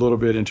earth a little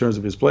bit in terms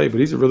of his play,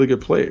 but he's a really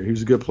good player. He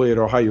was a good player at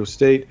Ohio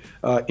State.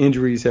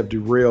 Injuries have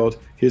derailed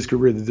his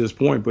career to this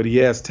point, but he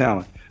has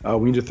talent.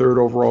 When you're the 3rd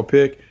overall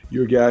pick,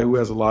 you're a guy who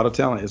has a lot of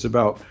talent. It's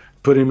about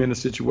putting him in a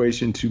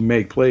situation to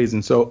make plays.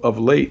 And so of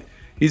late,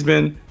 he's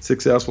been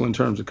successful in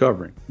terms of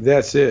covering.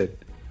 That said,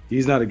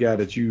 he's not a guy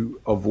that you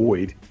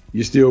avoid.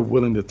 You're still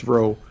willing to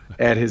throw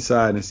at his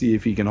side and see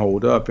if he can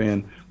hold up.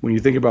 And when you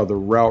think about the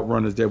route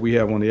runners that we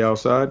have on the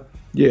outside,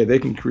 yeah, they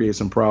can create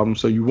some problems.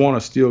 So you want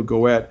to still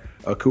go at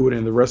Akuda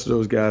and the rest of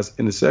those guys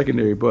in the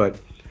secondary. But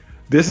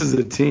this is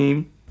a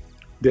team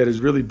that is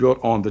really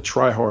built on the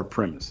try-hard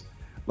premise.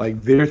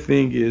 Like their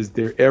thing is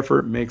their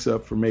effort makes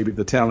up for maybe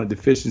the talent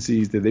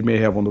deficiencies that they may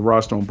have on the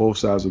roster on both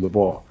sides of the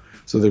ball.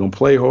 So they're going to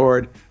play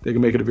hard. They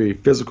can make it a very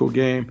physical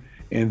game.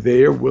 And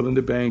they're willing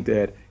to bank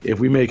that if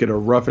we make it a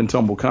rough and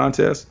tumble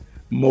contest,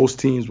 most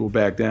teams will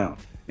back down.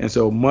 And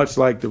so much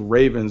like the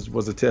Ravens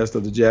was a test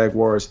of the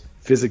Jaguars'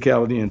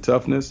 physicality and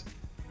toughness,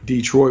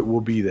 Detroit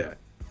will be that,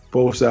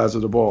 both sides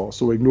of the ball.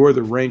 So ignore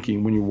the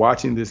ranking. When you're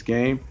watching this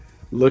game,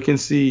 look and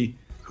see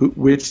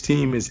which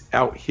team is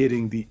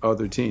out-hitting the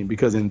other team.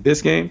 Because in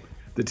this game,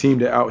 the team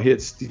that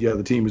out-hits the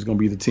other team is going to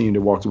be the team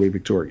that walks away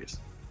victorious.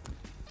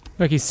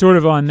 Look, he's sort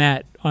of on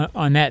that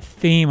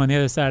theme on the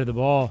other side of the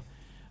ball.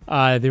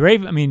 The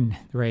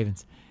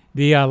Ravens.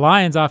 The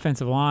Lions'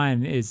 offensive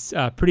line is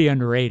pretty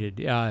underrated.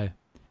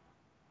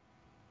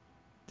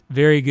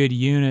 Very good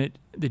unit.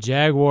 The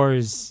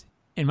Jaguars,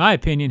 in my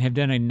opinion, have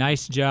done a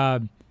nice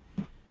job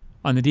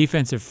on the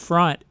defensive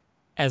front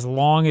as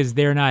long as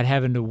they're not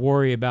having to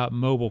worry about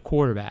mobile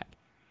quarterback.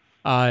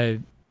 How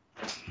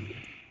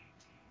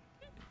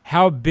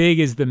big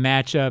is the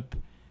matchup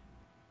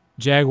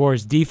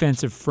Jaguars'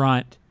 defensive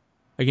front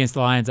against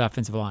the Lions'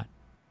 offensive line?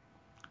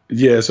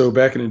 Yeah, so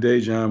back in the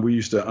day, John, we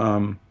used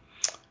to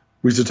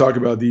talk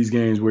about these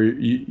games where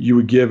you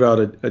would give out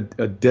a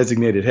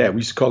designated hat. We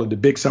used to call it the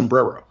big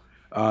sombrero.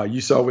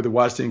 You saw with the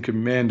Washington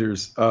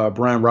Commanders,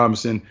 Brian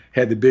Robinson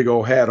had the big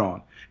old hat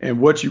on. And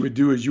what you would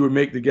do is you would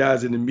make the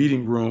guys in the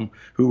meeting room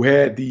who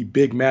had the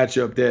big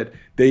matchup that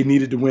they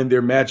needed to win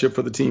their matchup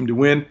for the team to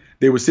win,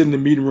 they would sit in the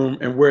meeting room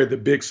and wear the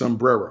big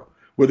sombrero.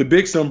 Well, the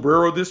big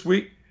sombrero this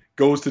week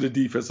goes to the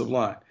defensive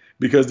line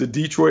because the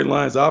Detroit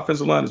Lions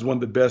offensive line is one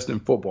of the best in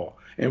football.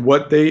 And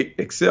what they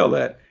excel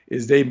at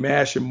is they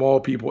mash and maul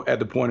people at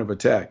the point of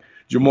attack.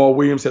 Jamal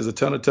Williams has a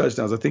ton of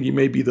touchdowns. I think he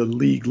may be the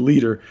league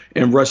leader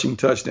in rushing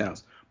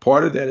touchdowns.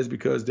 Part of that is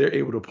because they're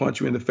able to punch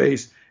you in the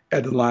face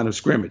at the line of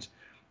scrimmage.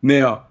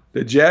 Now,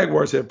 the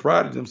Jaguars have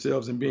prided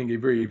themselves in being a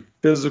very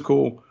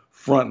physical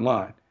front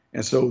line.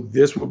 And so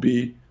this will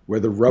be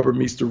where the rubber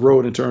meets the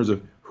road in terms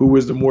of who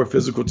is the more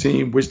physical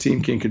team, which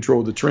team can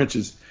control the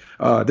trenches.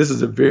 This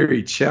is a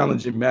very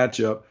challenging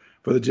matchup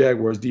for the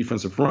Jaguars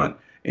defensive front,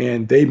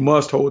 and they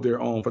must hold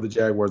their own for the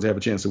Jaguars to have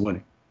a chance of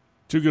winning.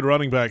 Two good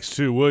running backs,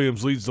 too.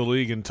 Williams leads the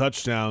league in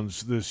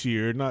touchdowns this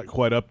year. Not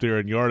quite up there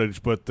in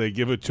yardage, but they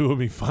give it to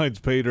him. He finds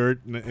pay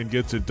dirt and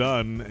gets it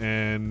done.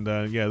 And,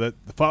 that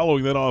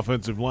following that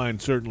offensive line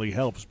certainly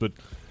helps. But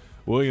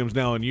Williams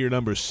now in year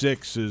number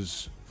 6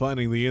 is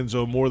finding the end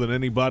zone more than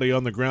anybody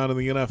on the ground in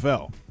the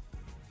NFL.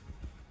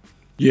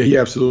 Yeah,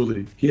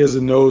 absolutely. He has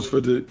a nose for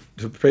the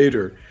pay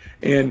dirt.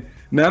 And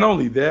not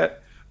only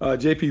that,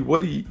 JP,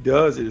 what he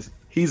does is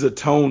he's a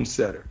tone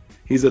setter.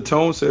 He's a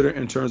tone setter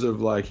in terms of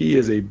he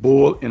is a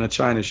bull in a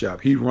china shop.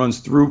 He runs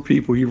through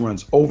people. He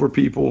runs over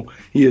people.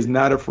 He is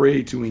not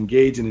afraid to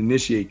engage and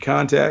initiate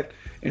contact.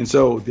 And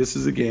so this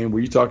is a game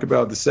where you talk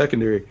about the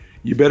secondary.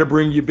 You better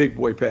bring your big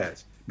boy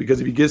pads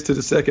because if he gets to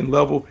the second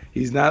level,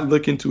 he's not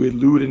looking to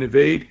elude and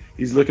evade.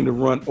 He's looking to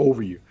run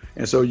over you.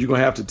 And so you're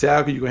going to have to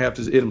tackle. You're going to have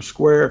to hit him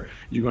square.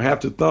 You're going to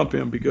have to thump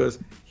him because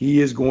he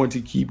is going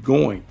to keep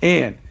going.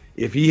 And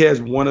if he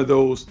has one of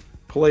those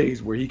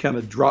plays where he kind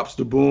of drops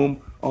the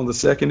boom on the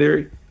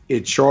secondary,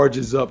 it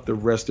charges up the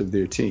rest of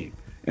their team.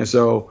 And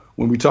so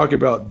when we talk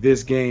about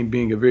this game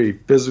being a very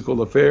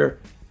physical affair,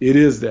 it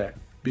is that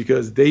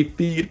because they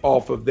feed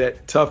off of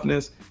that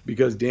toughness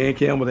because Dan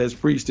Campbell has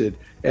preached it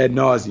ad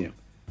nauseum.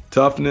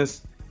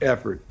 Toughness,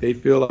 effort. They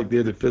feel like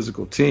they're the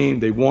physical team.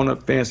 They want to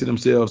fancy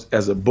themselves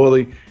as a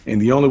bully.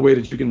 And the only way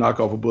that you can knock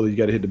off a bully, you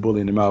got to hit the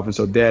bully in the mouth. And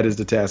so that is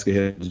the task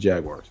ahead of the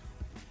Jaguars.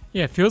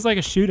 Yeah, it feels like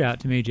a shootout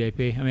to me,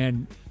 JP. I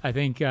mean, I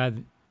think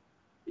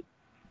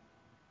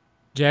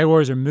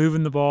Jaguars are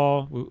moving the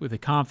ball with the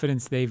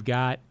confidence they've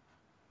got.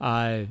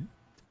 I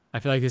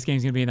feel like this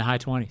game's going to be in the high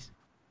 20s.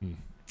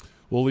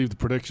 We'll leave the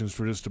predictions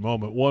for just a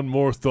moment. One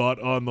more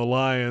thought on the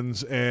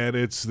Lions, and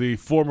it's the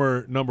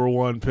former number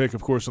 1 pick,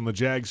 of course, on the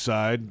Jags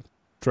side,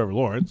 Trevor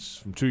Lawrence,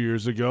 from 2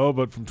 years ago.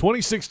 But from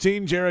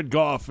 2016, Jared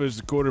Goff is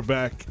the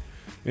quarterback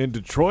in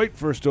Detroit,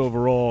 first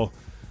overall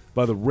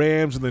by the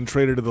Rams, and then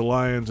traded to the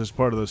Lions as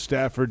part of the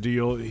Stafford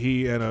deal.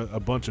 He and a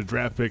bunch of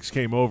draft picks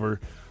came over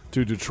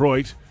to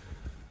Detroit.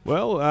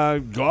 Well,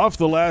 Goff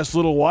the last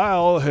little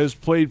while has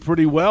played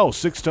pretty well.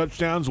 6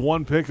 touchdowns,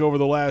 1 pick over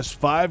the last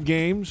 5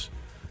 games,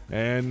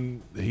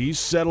 and he's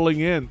settling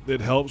in.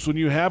 It helps when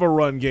you have a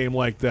run game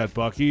like that,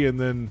 Bucky, and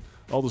then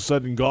all of a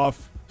sudden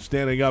Goff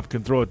standing up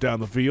can throw it down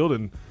the field,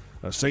 and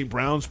St.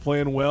 Brown's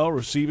playing well,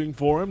 receiving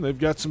for him. They've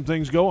got some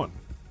things going.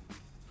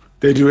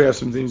 They do have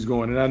some things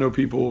going, and I know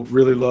people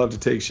really love to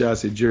take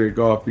shots at Jared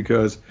Goff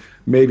because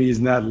maybe he's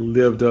not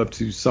lived up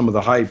to some of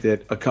the hype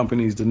that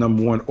accompanies the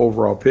number 1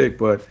 overall pick,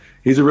 but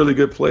he's a really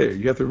good player.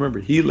 You have to remember,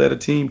 he led a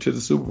team to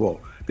the Super Bowl.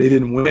 They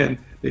didn't win.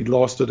 They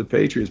lost to the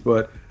Patriots,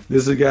 but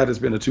this is a guy that's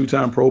been a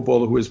 2-time Pro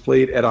Bowler who has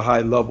played at a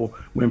high level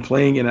when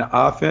playing in an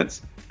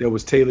offense that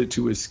was tailored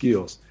to his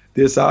skills.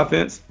 This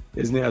offense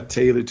is now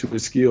tailored to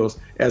his skills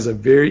as a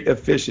very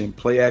efficient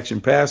play-action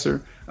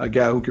passer, a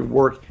guy who can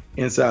work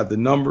inside the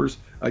numbers,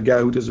 a guy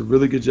who does a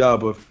really good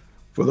job of,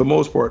 for the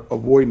most part,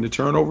 avoiding the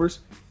turnovers.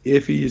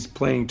 If he is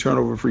playing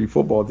turnover-free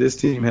football, this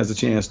team has a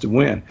chance to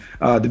win.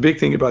 The big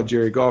thing about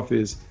Jared Goff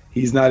is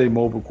he's not a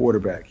mobile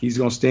quarterback. He's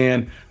going to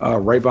stand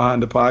right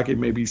behind the pocket,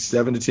 maybe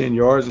 7 to 10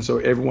 yards, and so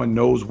everyone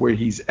knows where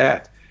he's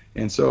at.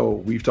 And so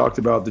we've talked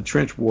about the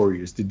trench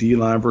warriors, the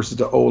D-line versus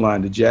the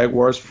O-line. The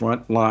Jaguars'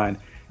 front line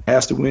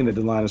has to win at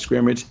the line of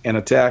scrimmage and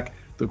attack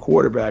the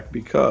quarterback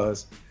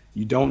because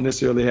you don't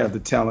necessarily have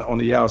the talent on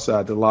the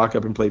outside to lock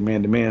up and play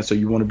man-to-man, so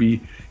you want to be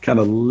kind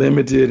of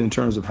limited in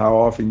terms of how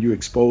often you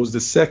expose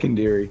the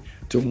secondary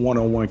to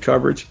one-on-one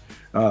coverage.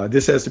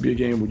 This has to be a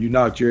game where you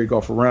knock Jared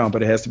Goff around,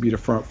 but it has to be the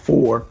front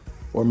 4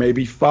 or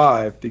maybe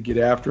 5 to get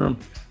after him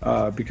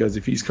because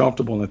if he's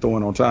comfortable and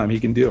throwing on time, he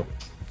can deal.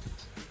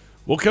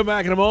 We'll come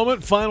back in a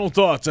moment. Final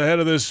thoughts ahead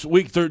of this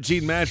Week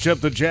 13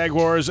 matchup, the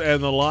Jaguars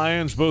and the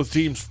Lions. Both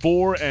teams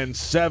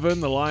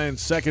 4-7. The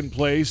Lions second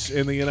place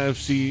in the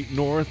NFC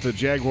North. The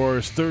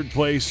Jaguars third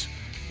place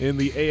in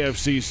the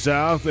AFC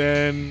South.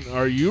 And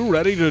are you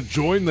ready to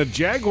join the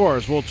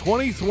Jaguars? Well,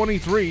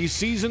 2023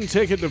 season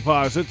ticket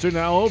deposits are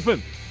now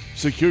open.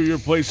 Secure your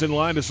place in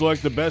line to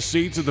select the best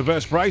seats at the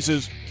best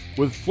prices.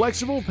 With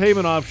flexible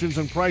payment options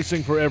and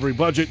pricing for every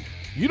budget,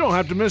 you don't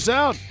have to miss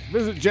out.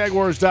 Visit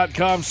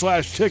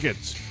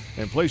Jaguars.com/tickets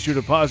and place your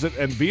deposit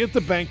and be at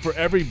the bank for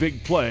every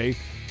big play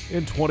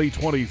in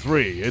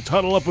 2023. It's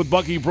Huddle Up with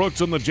Bucky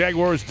Brooks on the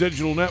Jaguars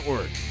Digital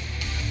Network.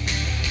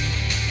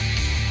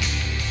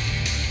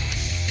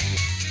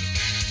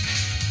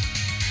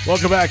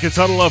 Welcome back. It's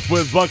Huddle Up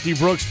with Bucky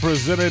Brooks,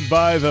 presented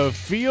by the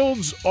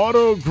Fields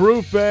Auto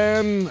Group.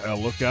 And a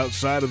look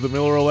outside of the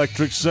Miller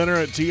Electric Center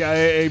at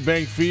TIAA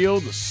Bank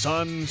Field. The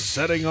sun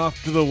setting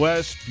off to the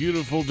west.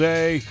 Beautiful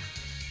day.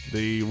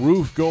 The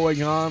roof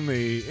going on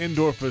the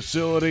indoor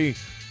facility.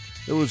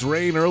 There was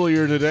rain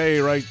earlier today,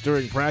 right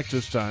during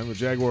practice time. The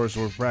Jaguars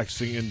were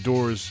practicing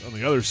indoors on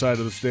the other side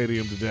of the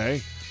stadium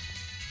today.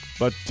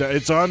 But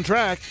it's on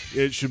track.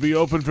 It should be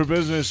open for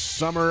business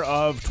summer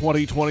of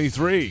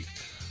 2023.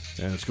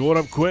 And it's going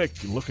up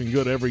quick and looking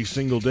good every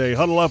single day.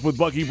 Huddle Up with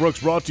Bucky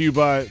Brooks, brought to you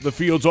by the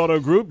Fields Auto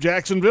Group.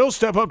 Jacksonville,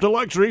 step up to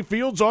luxury,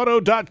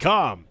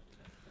 fieldsauto.com.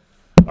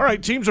 All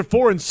right, teams are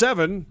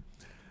 4-7.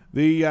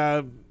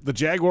 The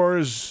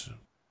Jaguars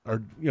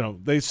are,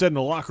 they said in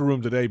the locker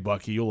room today,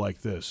 Bucky, you'll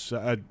like this.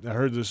 I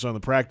heard this on the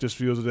practice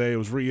field today. It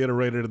was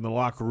reiterated in the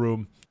locker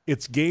room.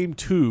 It's game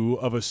 2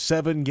 of a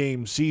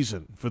 7-game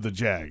season for the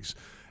Jags.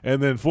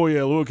 And then Foye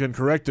Oluokun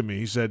corrected me.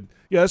 He said,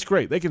 yeah, that's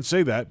great. They can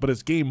say that, but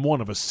it's game 1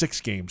 of a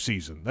 6-game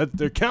season.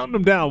 They're counting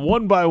them down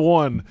one by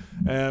one,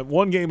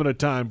 one game at a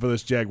time for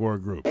this Jaguar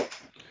group.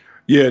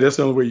 Yeah, that's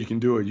the only way you can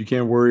do it. You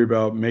can't worry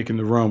about making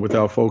the run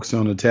without focusing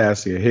on the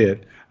task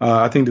ahead.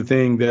 I think the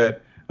thing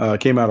that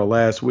came out of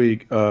last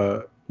week,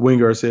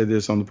 Wingard said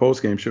this on the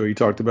postgame show. He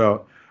talked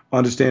about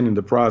understanding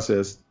the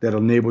process that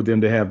enabled them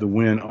to have the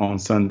win on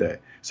Sunday.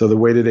 So the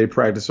way that they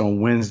practiced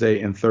on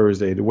Wednesday and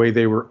Thursday, the way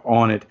they were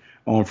on it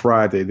on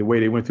Friday, the way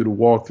they went through the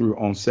walkthrough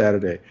on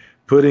Saturday,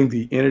 putting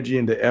the energy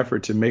and the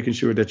effort to making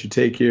sure that you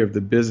take care of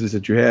the business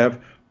that you have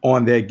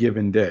on that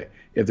given day.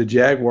 If the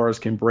Jaguars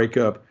can break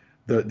up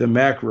the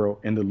macro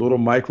and the little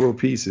micro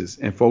pieces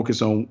and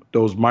focus on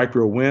those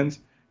micro wins,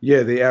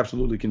 yeah, they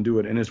absolutely can do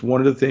it. And it's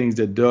one of the things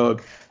that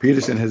Doug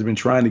Peterson has been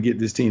trying to get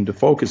this team to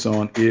focus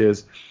on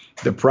is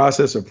the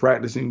process of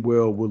practicing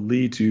well will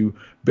lead to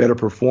better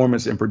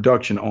performance and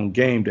production on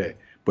game day.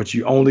 But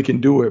you only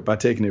can do it by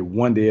taking it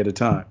one day at a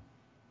time.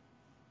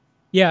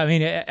 Yeah, I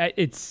mean,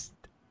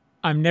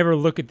 I'm never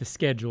look at the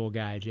schedule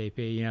guy,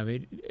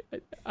 JP.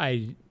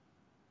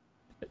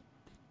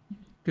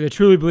 Because I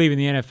truly believe in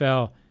the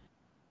NFL,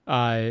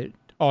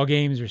 all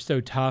games are so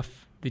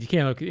tough that you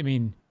can't look. I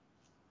mean,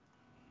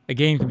 a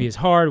game can be as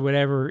hard,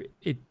 whatever.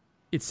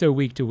 It's so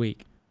week to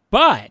week.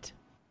 But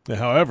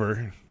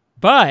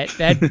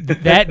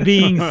that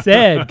being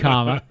said,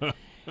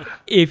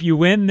 if you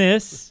win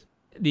this,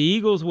 the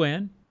Eagles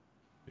win.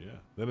 Yeah,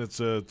 then it's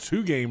a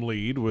 2-game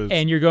lead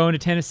and you're going to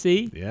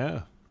Tennessee.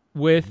 Yeah,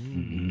 where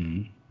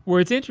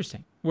it's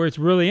interesting, where it's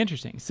really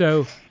interesting.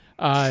 So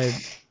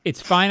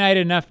it's finite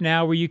enough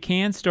now where you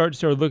can start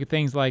to look at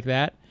things like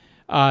that.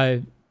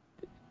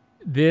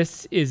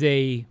 This is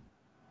a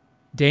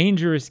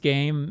dangerous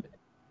game,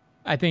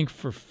 I think,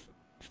 for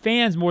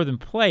fans more than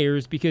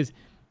players, because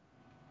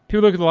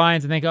people look at the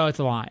Lions and think, oh, it's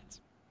the Lions.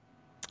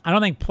 I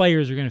don't think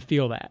players are going to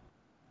feel that.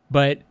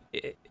 But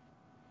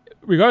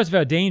regardless of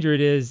how dangerous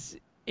it is,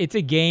 it's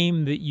a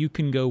game that you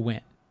can go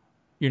win.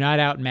 You're not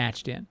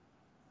outmatched in.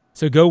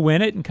 So go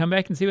win it and come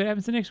back and see what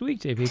happens the next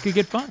week, JP. It could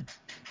get fun.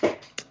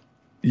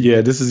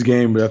 Yeah, this is a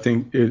game, but I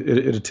think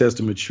it attests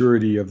to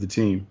maturity of the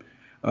team.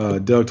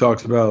 Doug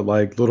talks about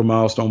like little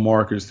milestone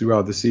markers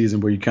throughout the season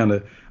where you kind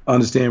of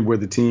understand where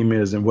the team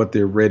is and what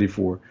they're ready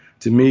for.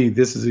 To me,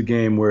 this is a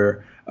game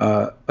where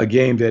a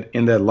game that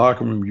in that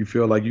locker room you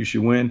feel like you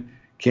should win.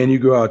 Can you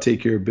go out,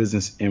 take care of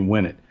business, and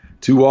win it?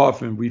 Too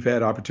often we've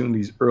had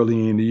opportunities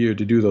early in the year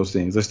to do those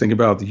things. Let's think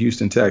about the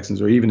Houston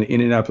Texans or even the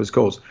Indianapolis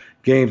Colts,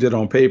 games that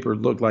on paper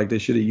look like they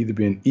should have either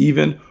been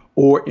even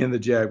or in the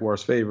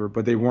Jaguars' favor,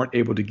 but they weren't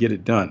able to get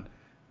it done.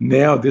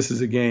 Now this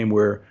is a game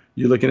where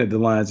you're looking at the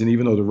Lions, and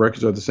even though the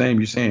records are the same,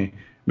 you're saying,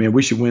 man,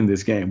 we should win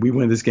this game. We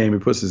win this game,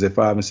 it puts us at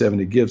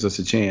 5-7. It gives us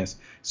a chance.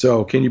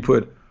 So can you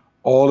put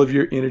all of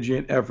your energy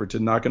and effort to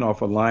knocking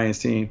off a Lions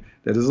team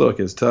that is,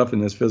 look, as tough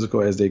and as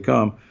physical as they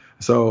come?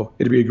 So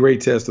it'll be a great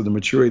test of the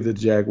maturity of the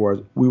Jaguars.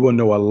 We will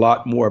know a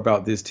lot more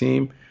about this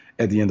team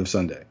at the end of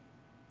Sunday.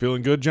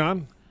 Feeling good,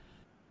 John?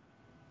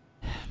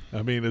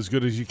 I mean, as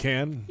good as you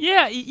can?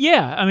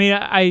 Yeah. I mean,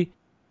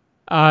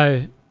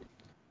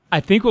 I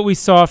think what we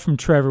saw from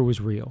Trevor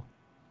was real.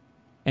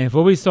 And if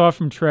what we saw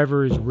from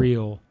Trevor is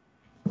real,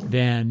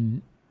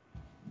 then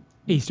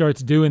he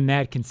starts doing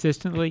that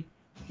consistently,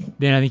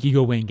 then I think you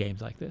go win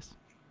games like this.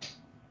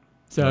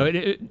 So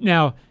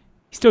now,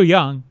 he's still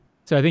young,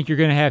 so I think you're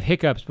going to have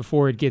hiccups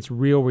before it gets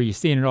real where you're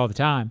seeing it all the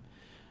time.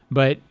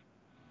 But,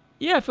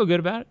 yeah, I feel good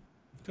about it.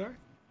 Okay.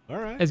 All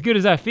right. As good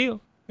as I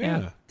feel.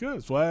 Yeah, good.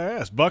 That's why I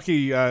asked.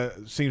 Bucky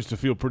seems to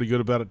feel pretty good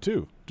about it,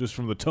 too, just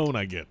from the tone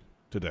I get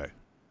today.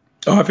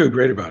 Oh, I feel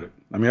great about it.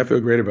 I feel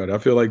great about it. I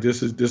feel like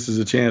this is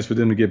a chance for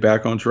them to get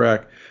back on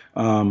track.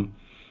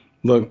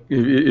 Look,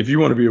 if you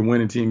want to be a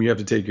winning team, you have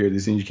to take care of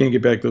these things. You can't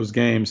get back those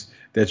games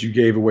that you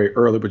gave away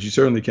early, but you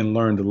certainly can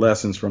learn the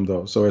lessons from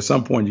those. So at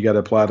some point, you got to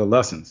apply the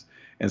lessons.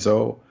 And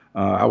so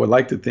I would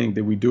like to think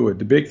that we do it.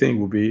 The big thing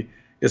will be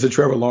it's a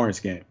Trevor Lawrence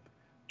game.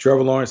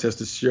 Trevor Lawrence has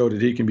to show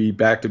that he can be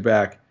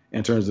back-to-back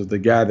in terms of the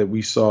guy that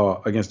we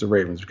saw against the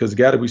Ravens. Because the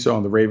guy that we saw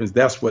on the Ravens,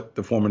 that's what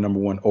the former number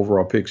 1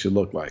 overall pick should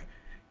look like.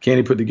 Can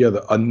he put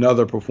together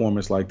another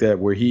performance like that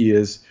where he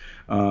is?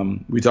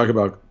 We talk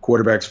about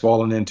quarterbacks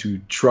falling into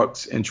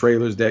trucks and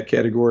trailers, that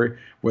category,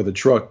 where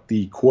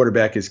the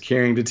quarterback is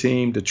carrying the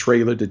team, the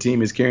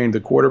team is carrying the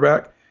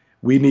quarterback.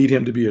 We need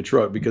him to be a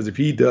truck, because if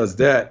he does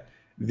that,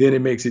 then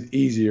it makes it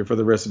easier for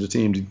the rest of the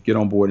team to get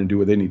on board and do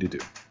what they need to do.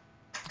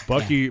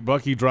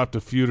 Bucky dropped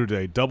a few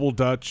today. Double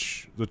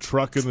Dutch, the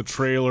truck and the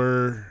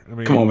trailer. I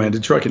mean, come on, man, the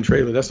truck and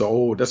trailer. That's an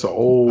old.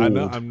 I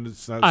know.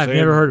 I've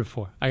never heard it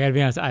before. I got to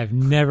be honest. I've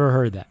never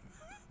heard that,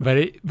 but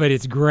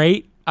it's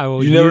great. I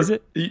will use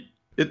it.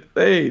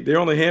 Hey, there are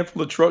only a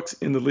handful of trucks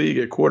in the league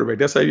at quarterback.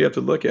 That's how you have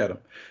to look at them.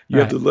 You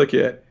have to look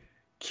at,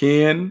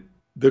 can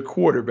the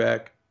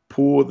quarterback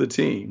pull the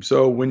team?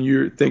 So when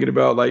you're thinking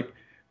about, like,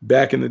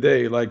 back in the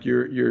day, like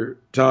your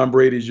Tom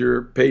Brady's,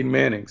 your Peyton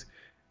Manning's,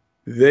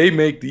 they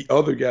make the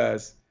other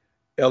guys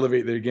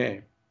elevate their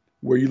game.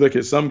 Where you look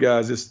at some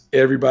guys, it's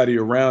everybody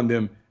around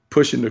them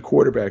pushing the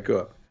quarterback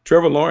up.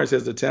 Trevor Lawrence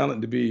has the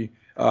talent to be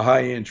a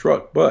high-end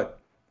truck, but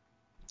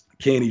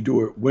can he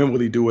do it? When will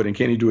he do it? And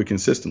can he do it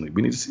consistently?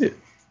 We need to see it.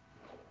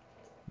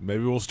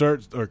 Maybe we'll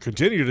start or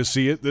continue to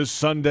see it this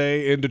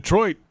Sunday in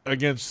Detroit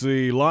against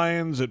the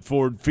Lions at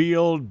Ford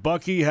Field.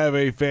 Bucky, have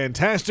a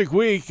fantastic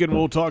week, and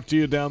we'll talk to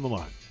you down the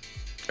line.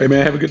 Hey,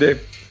 man, have a good day.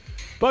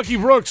 Bucky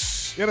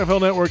Brooks,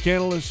 NFL Network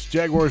analyst,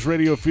 Jaguars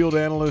radio field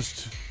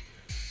analyst,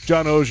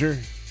 John Ogier,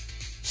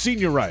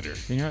 senior writer.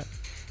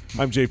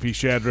 I'm JP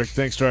Shadrick.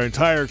 Thanks to our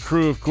entire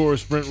crew, of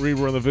course, Brent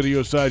Reber on the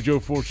video side, Joe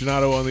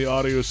Fortunato on the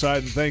audio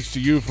side, and thanks to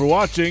you for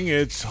watching.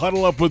 It's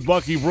Huddle Up with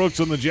Bucky Brooks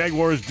on the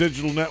Jaguars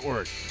Digital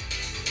Network.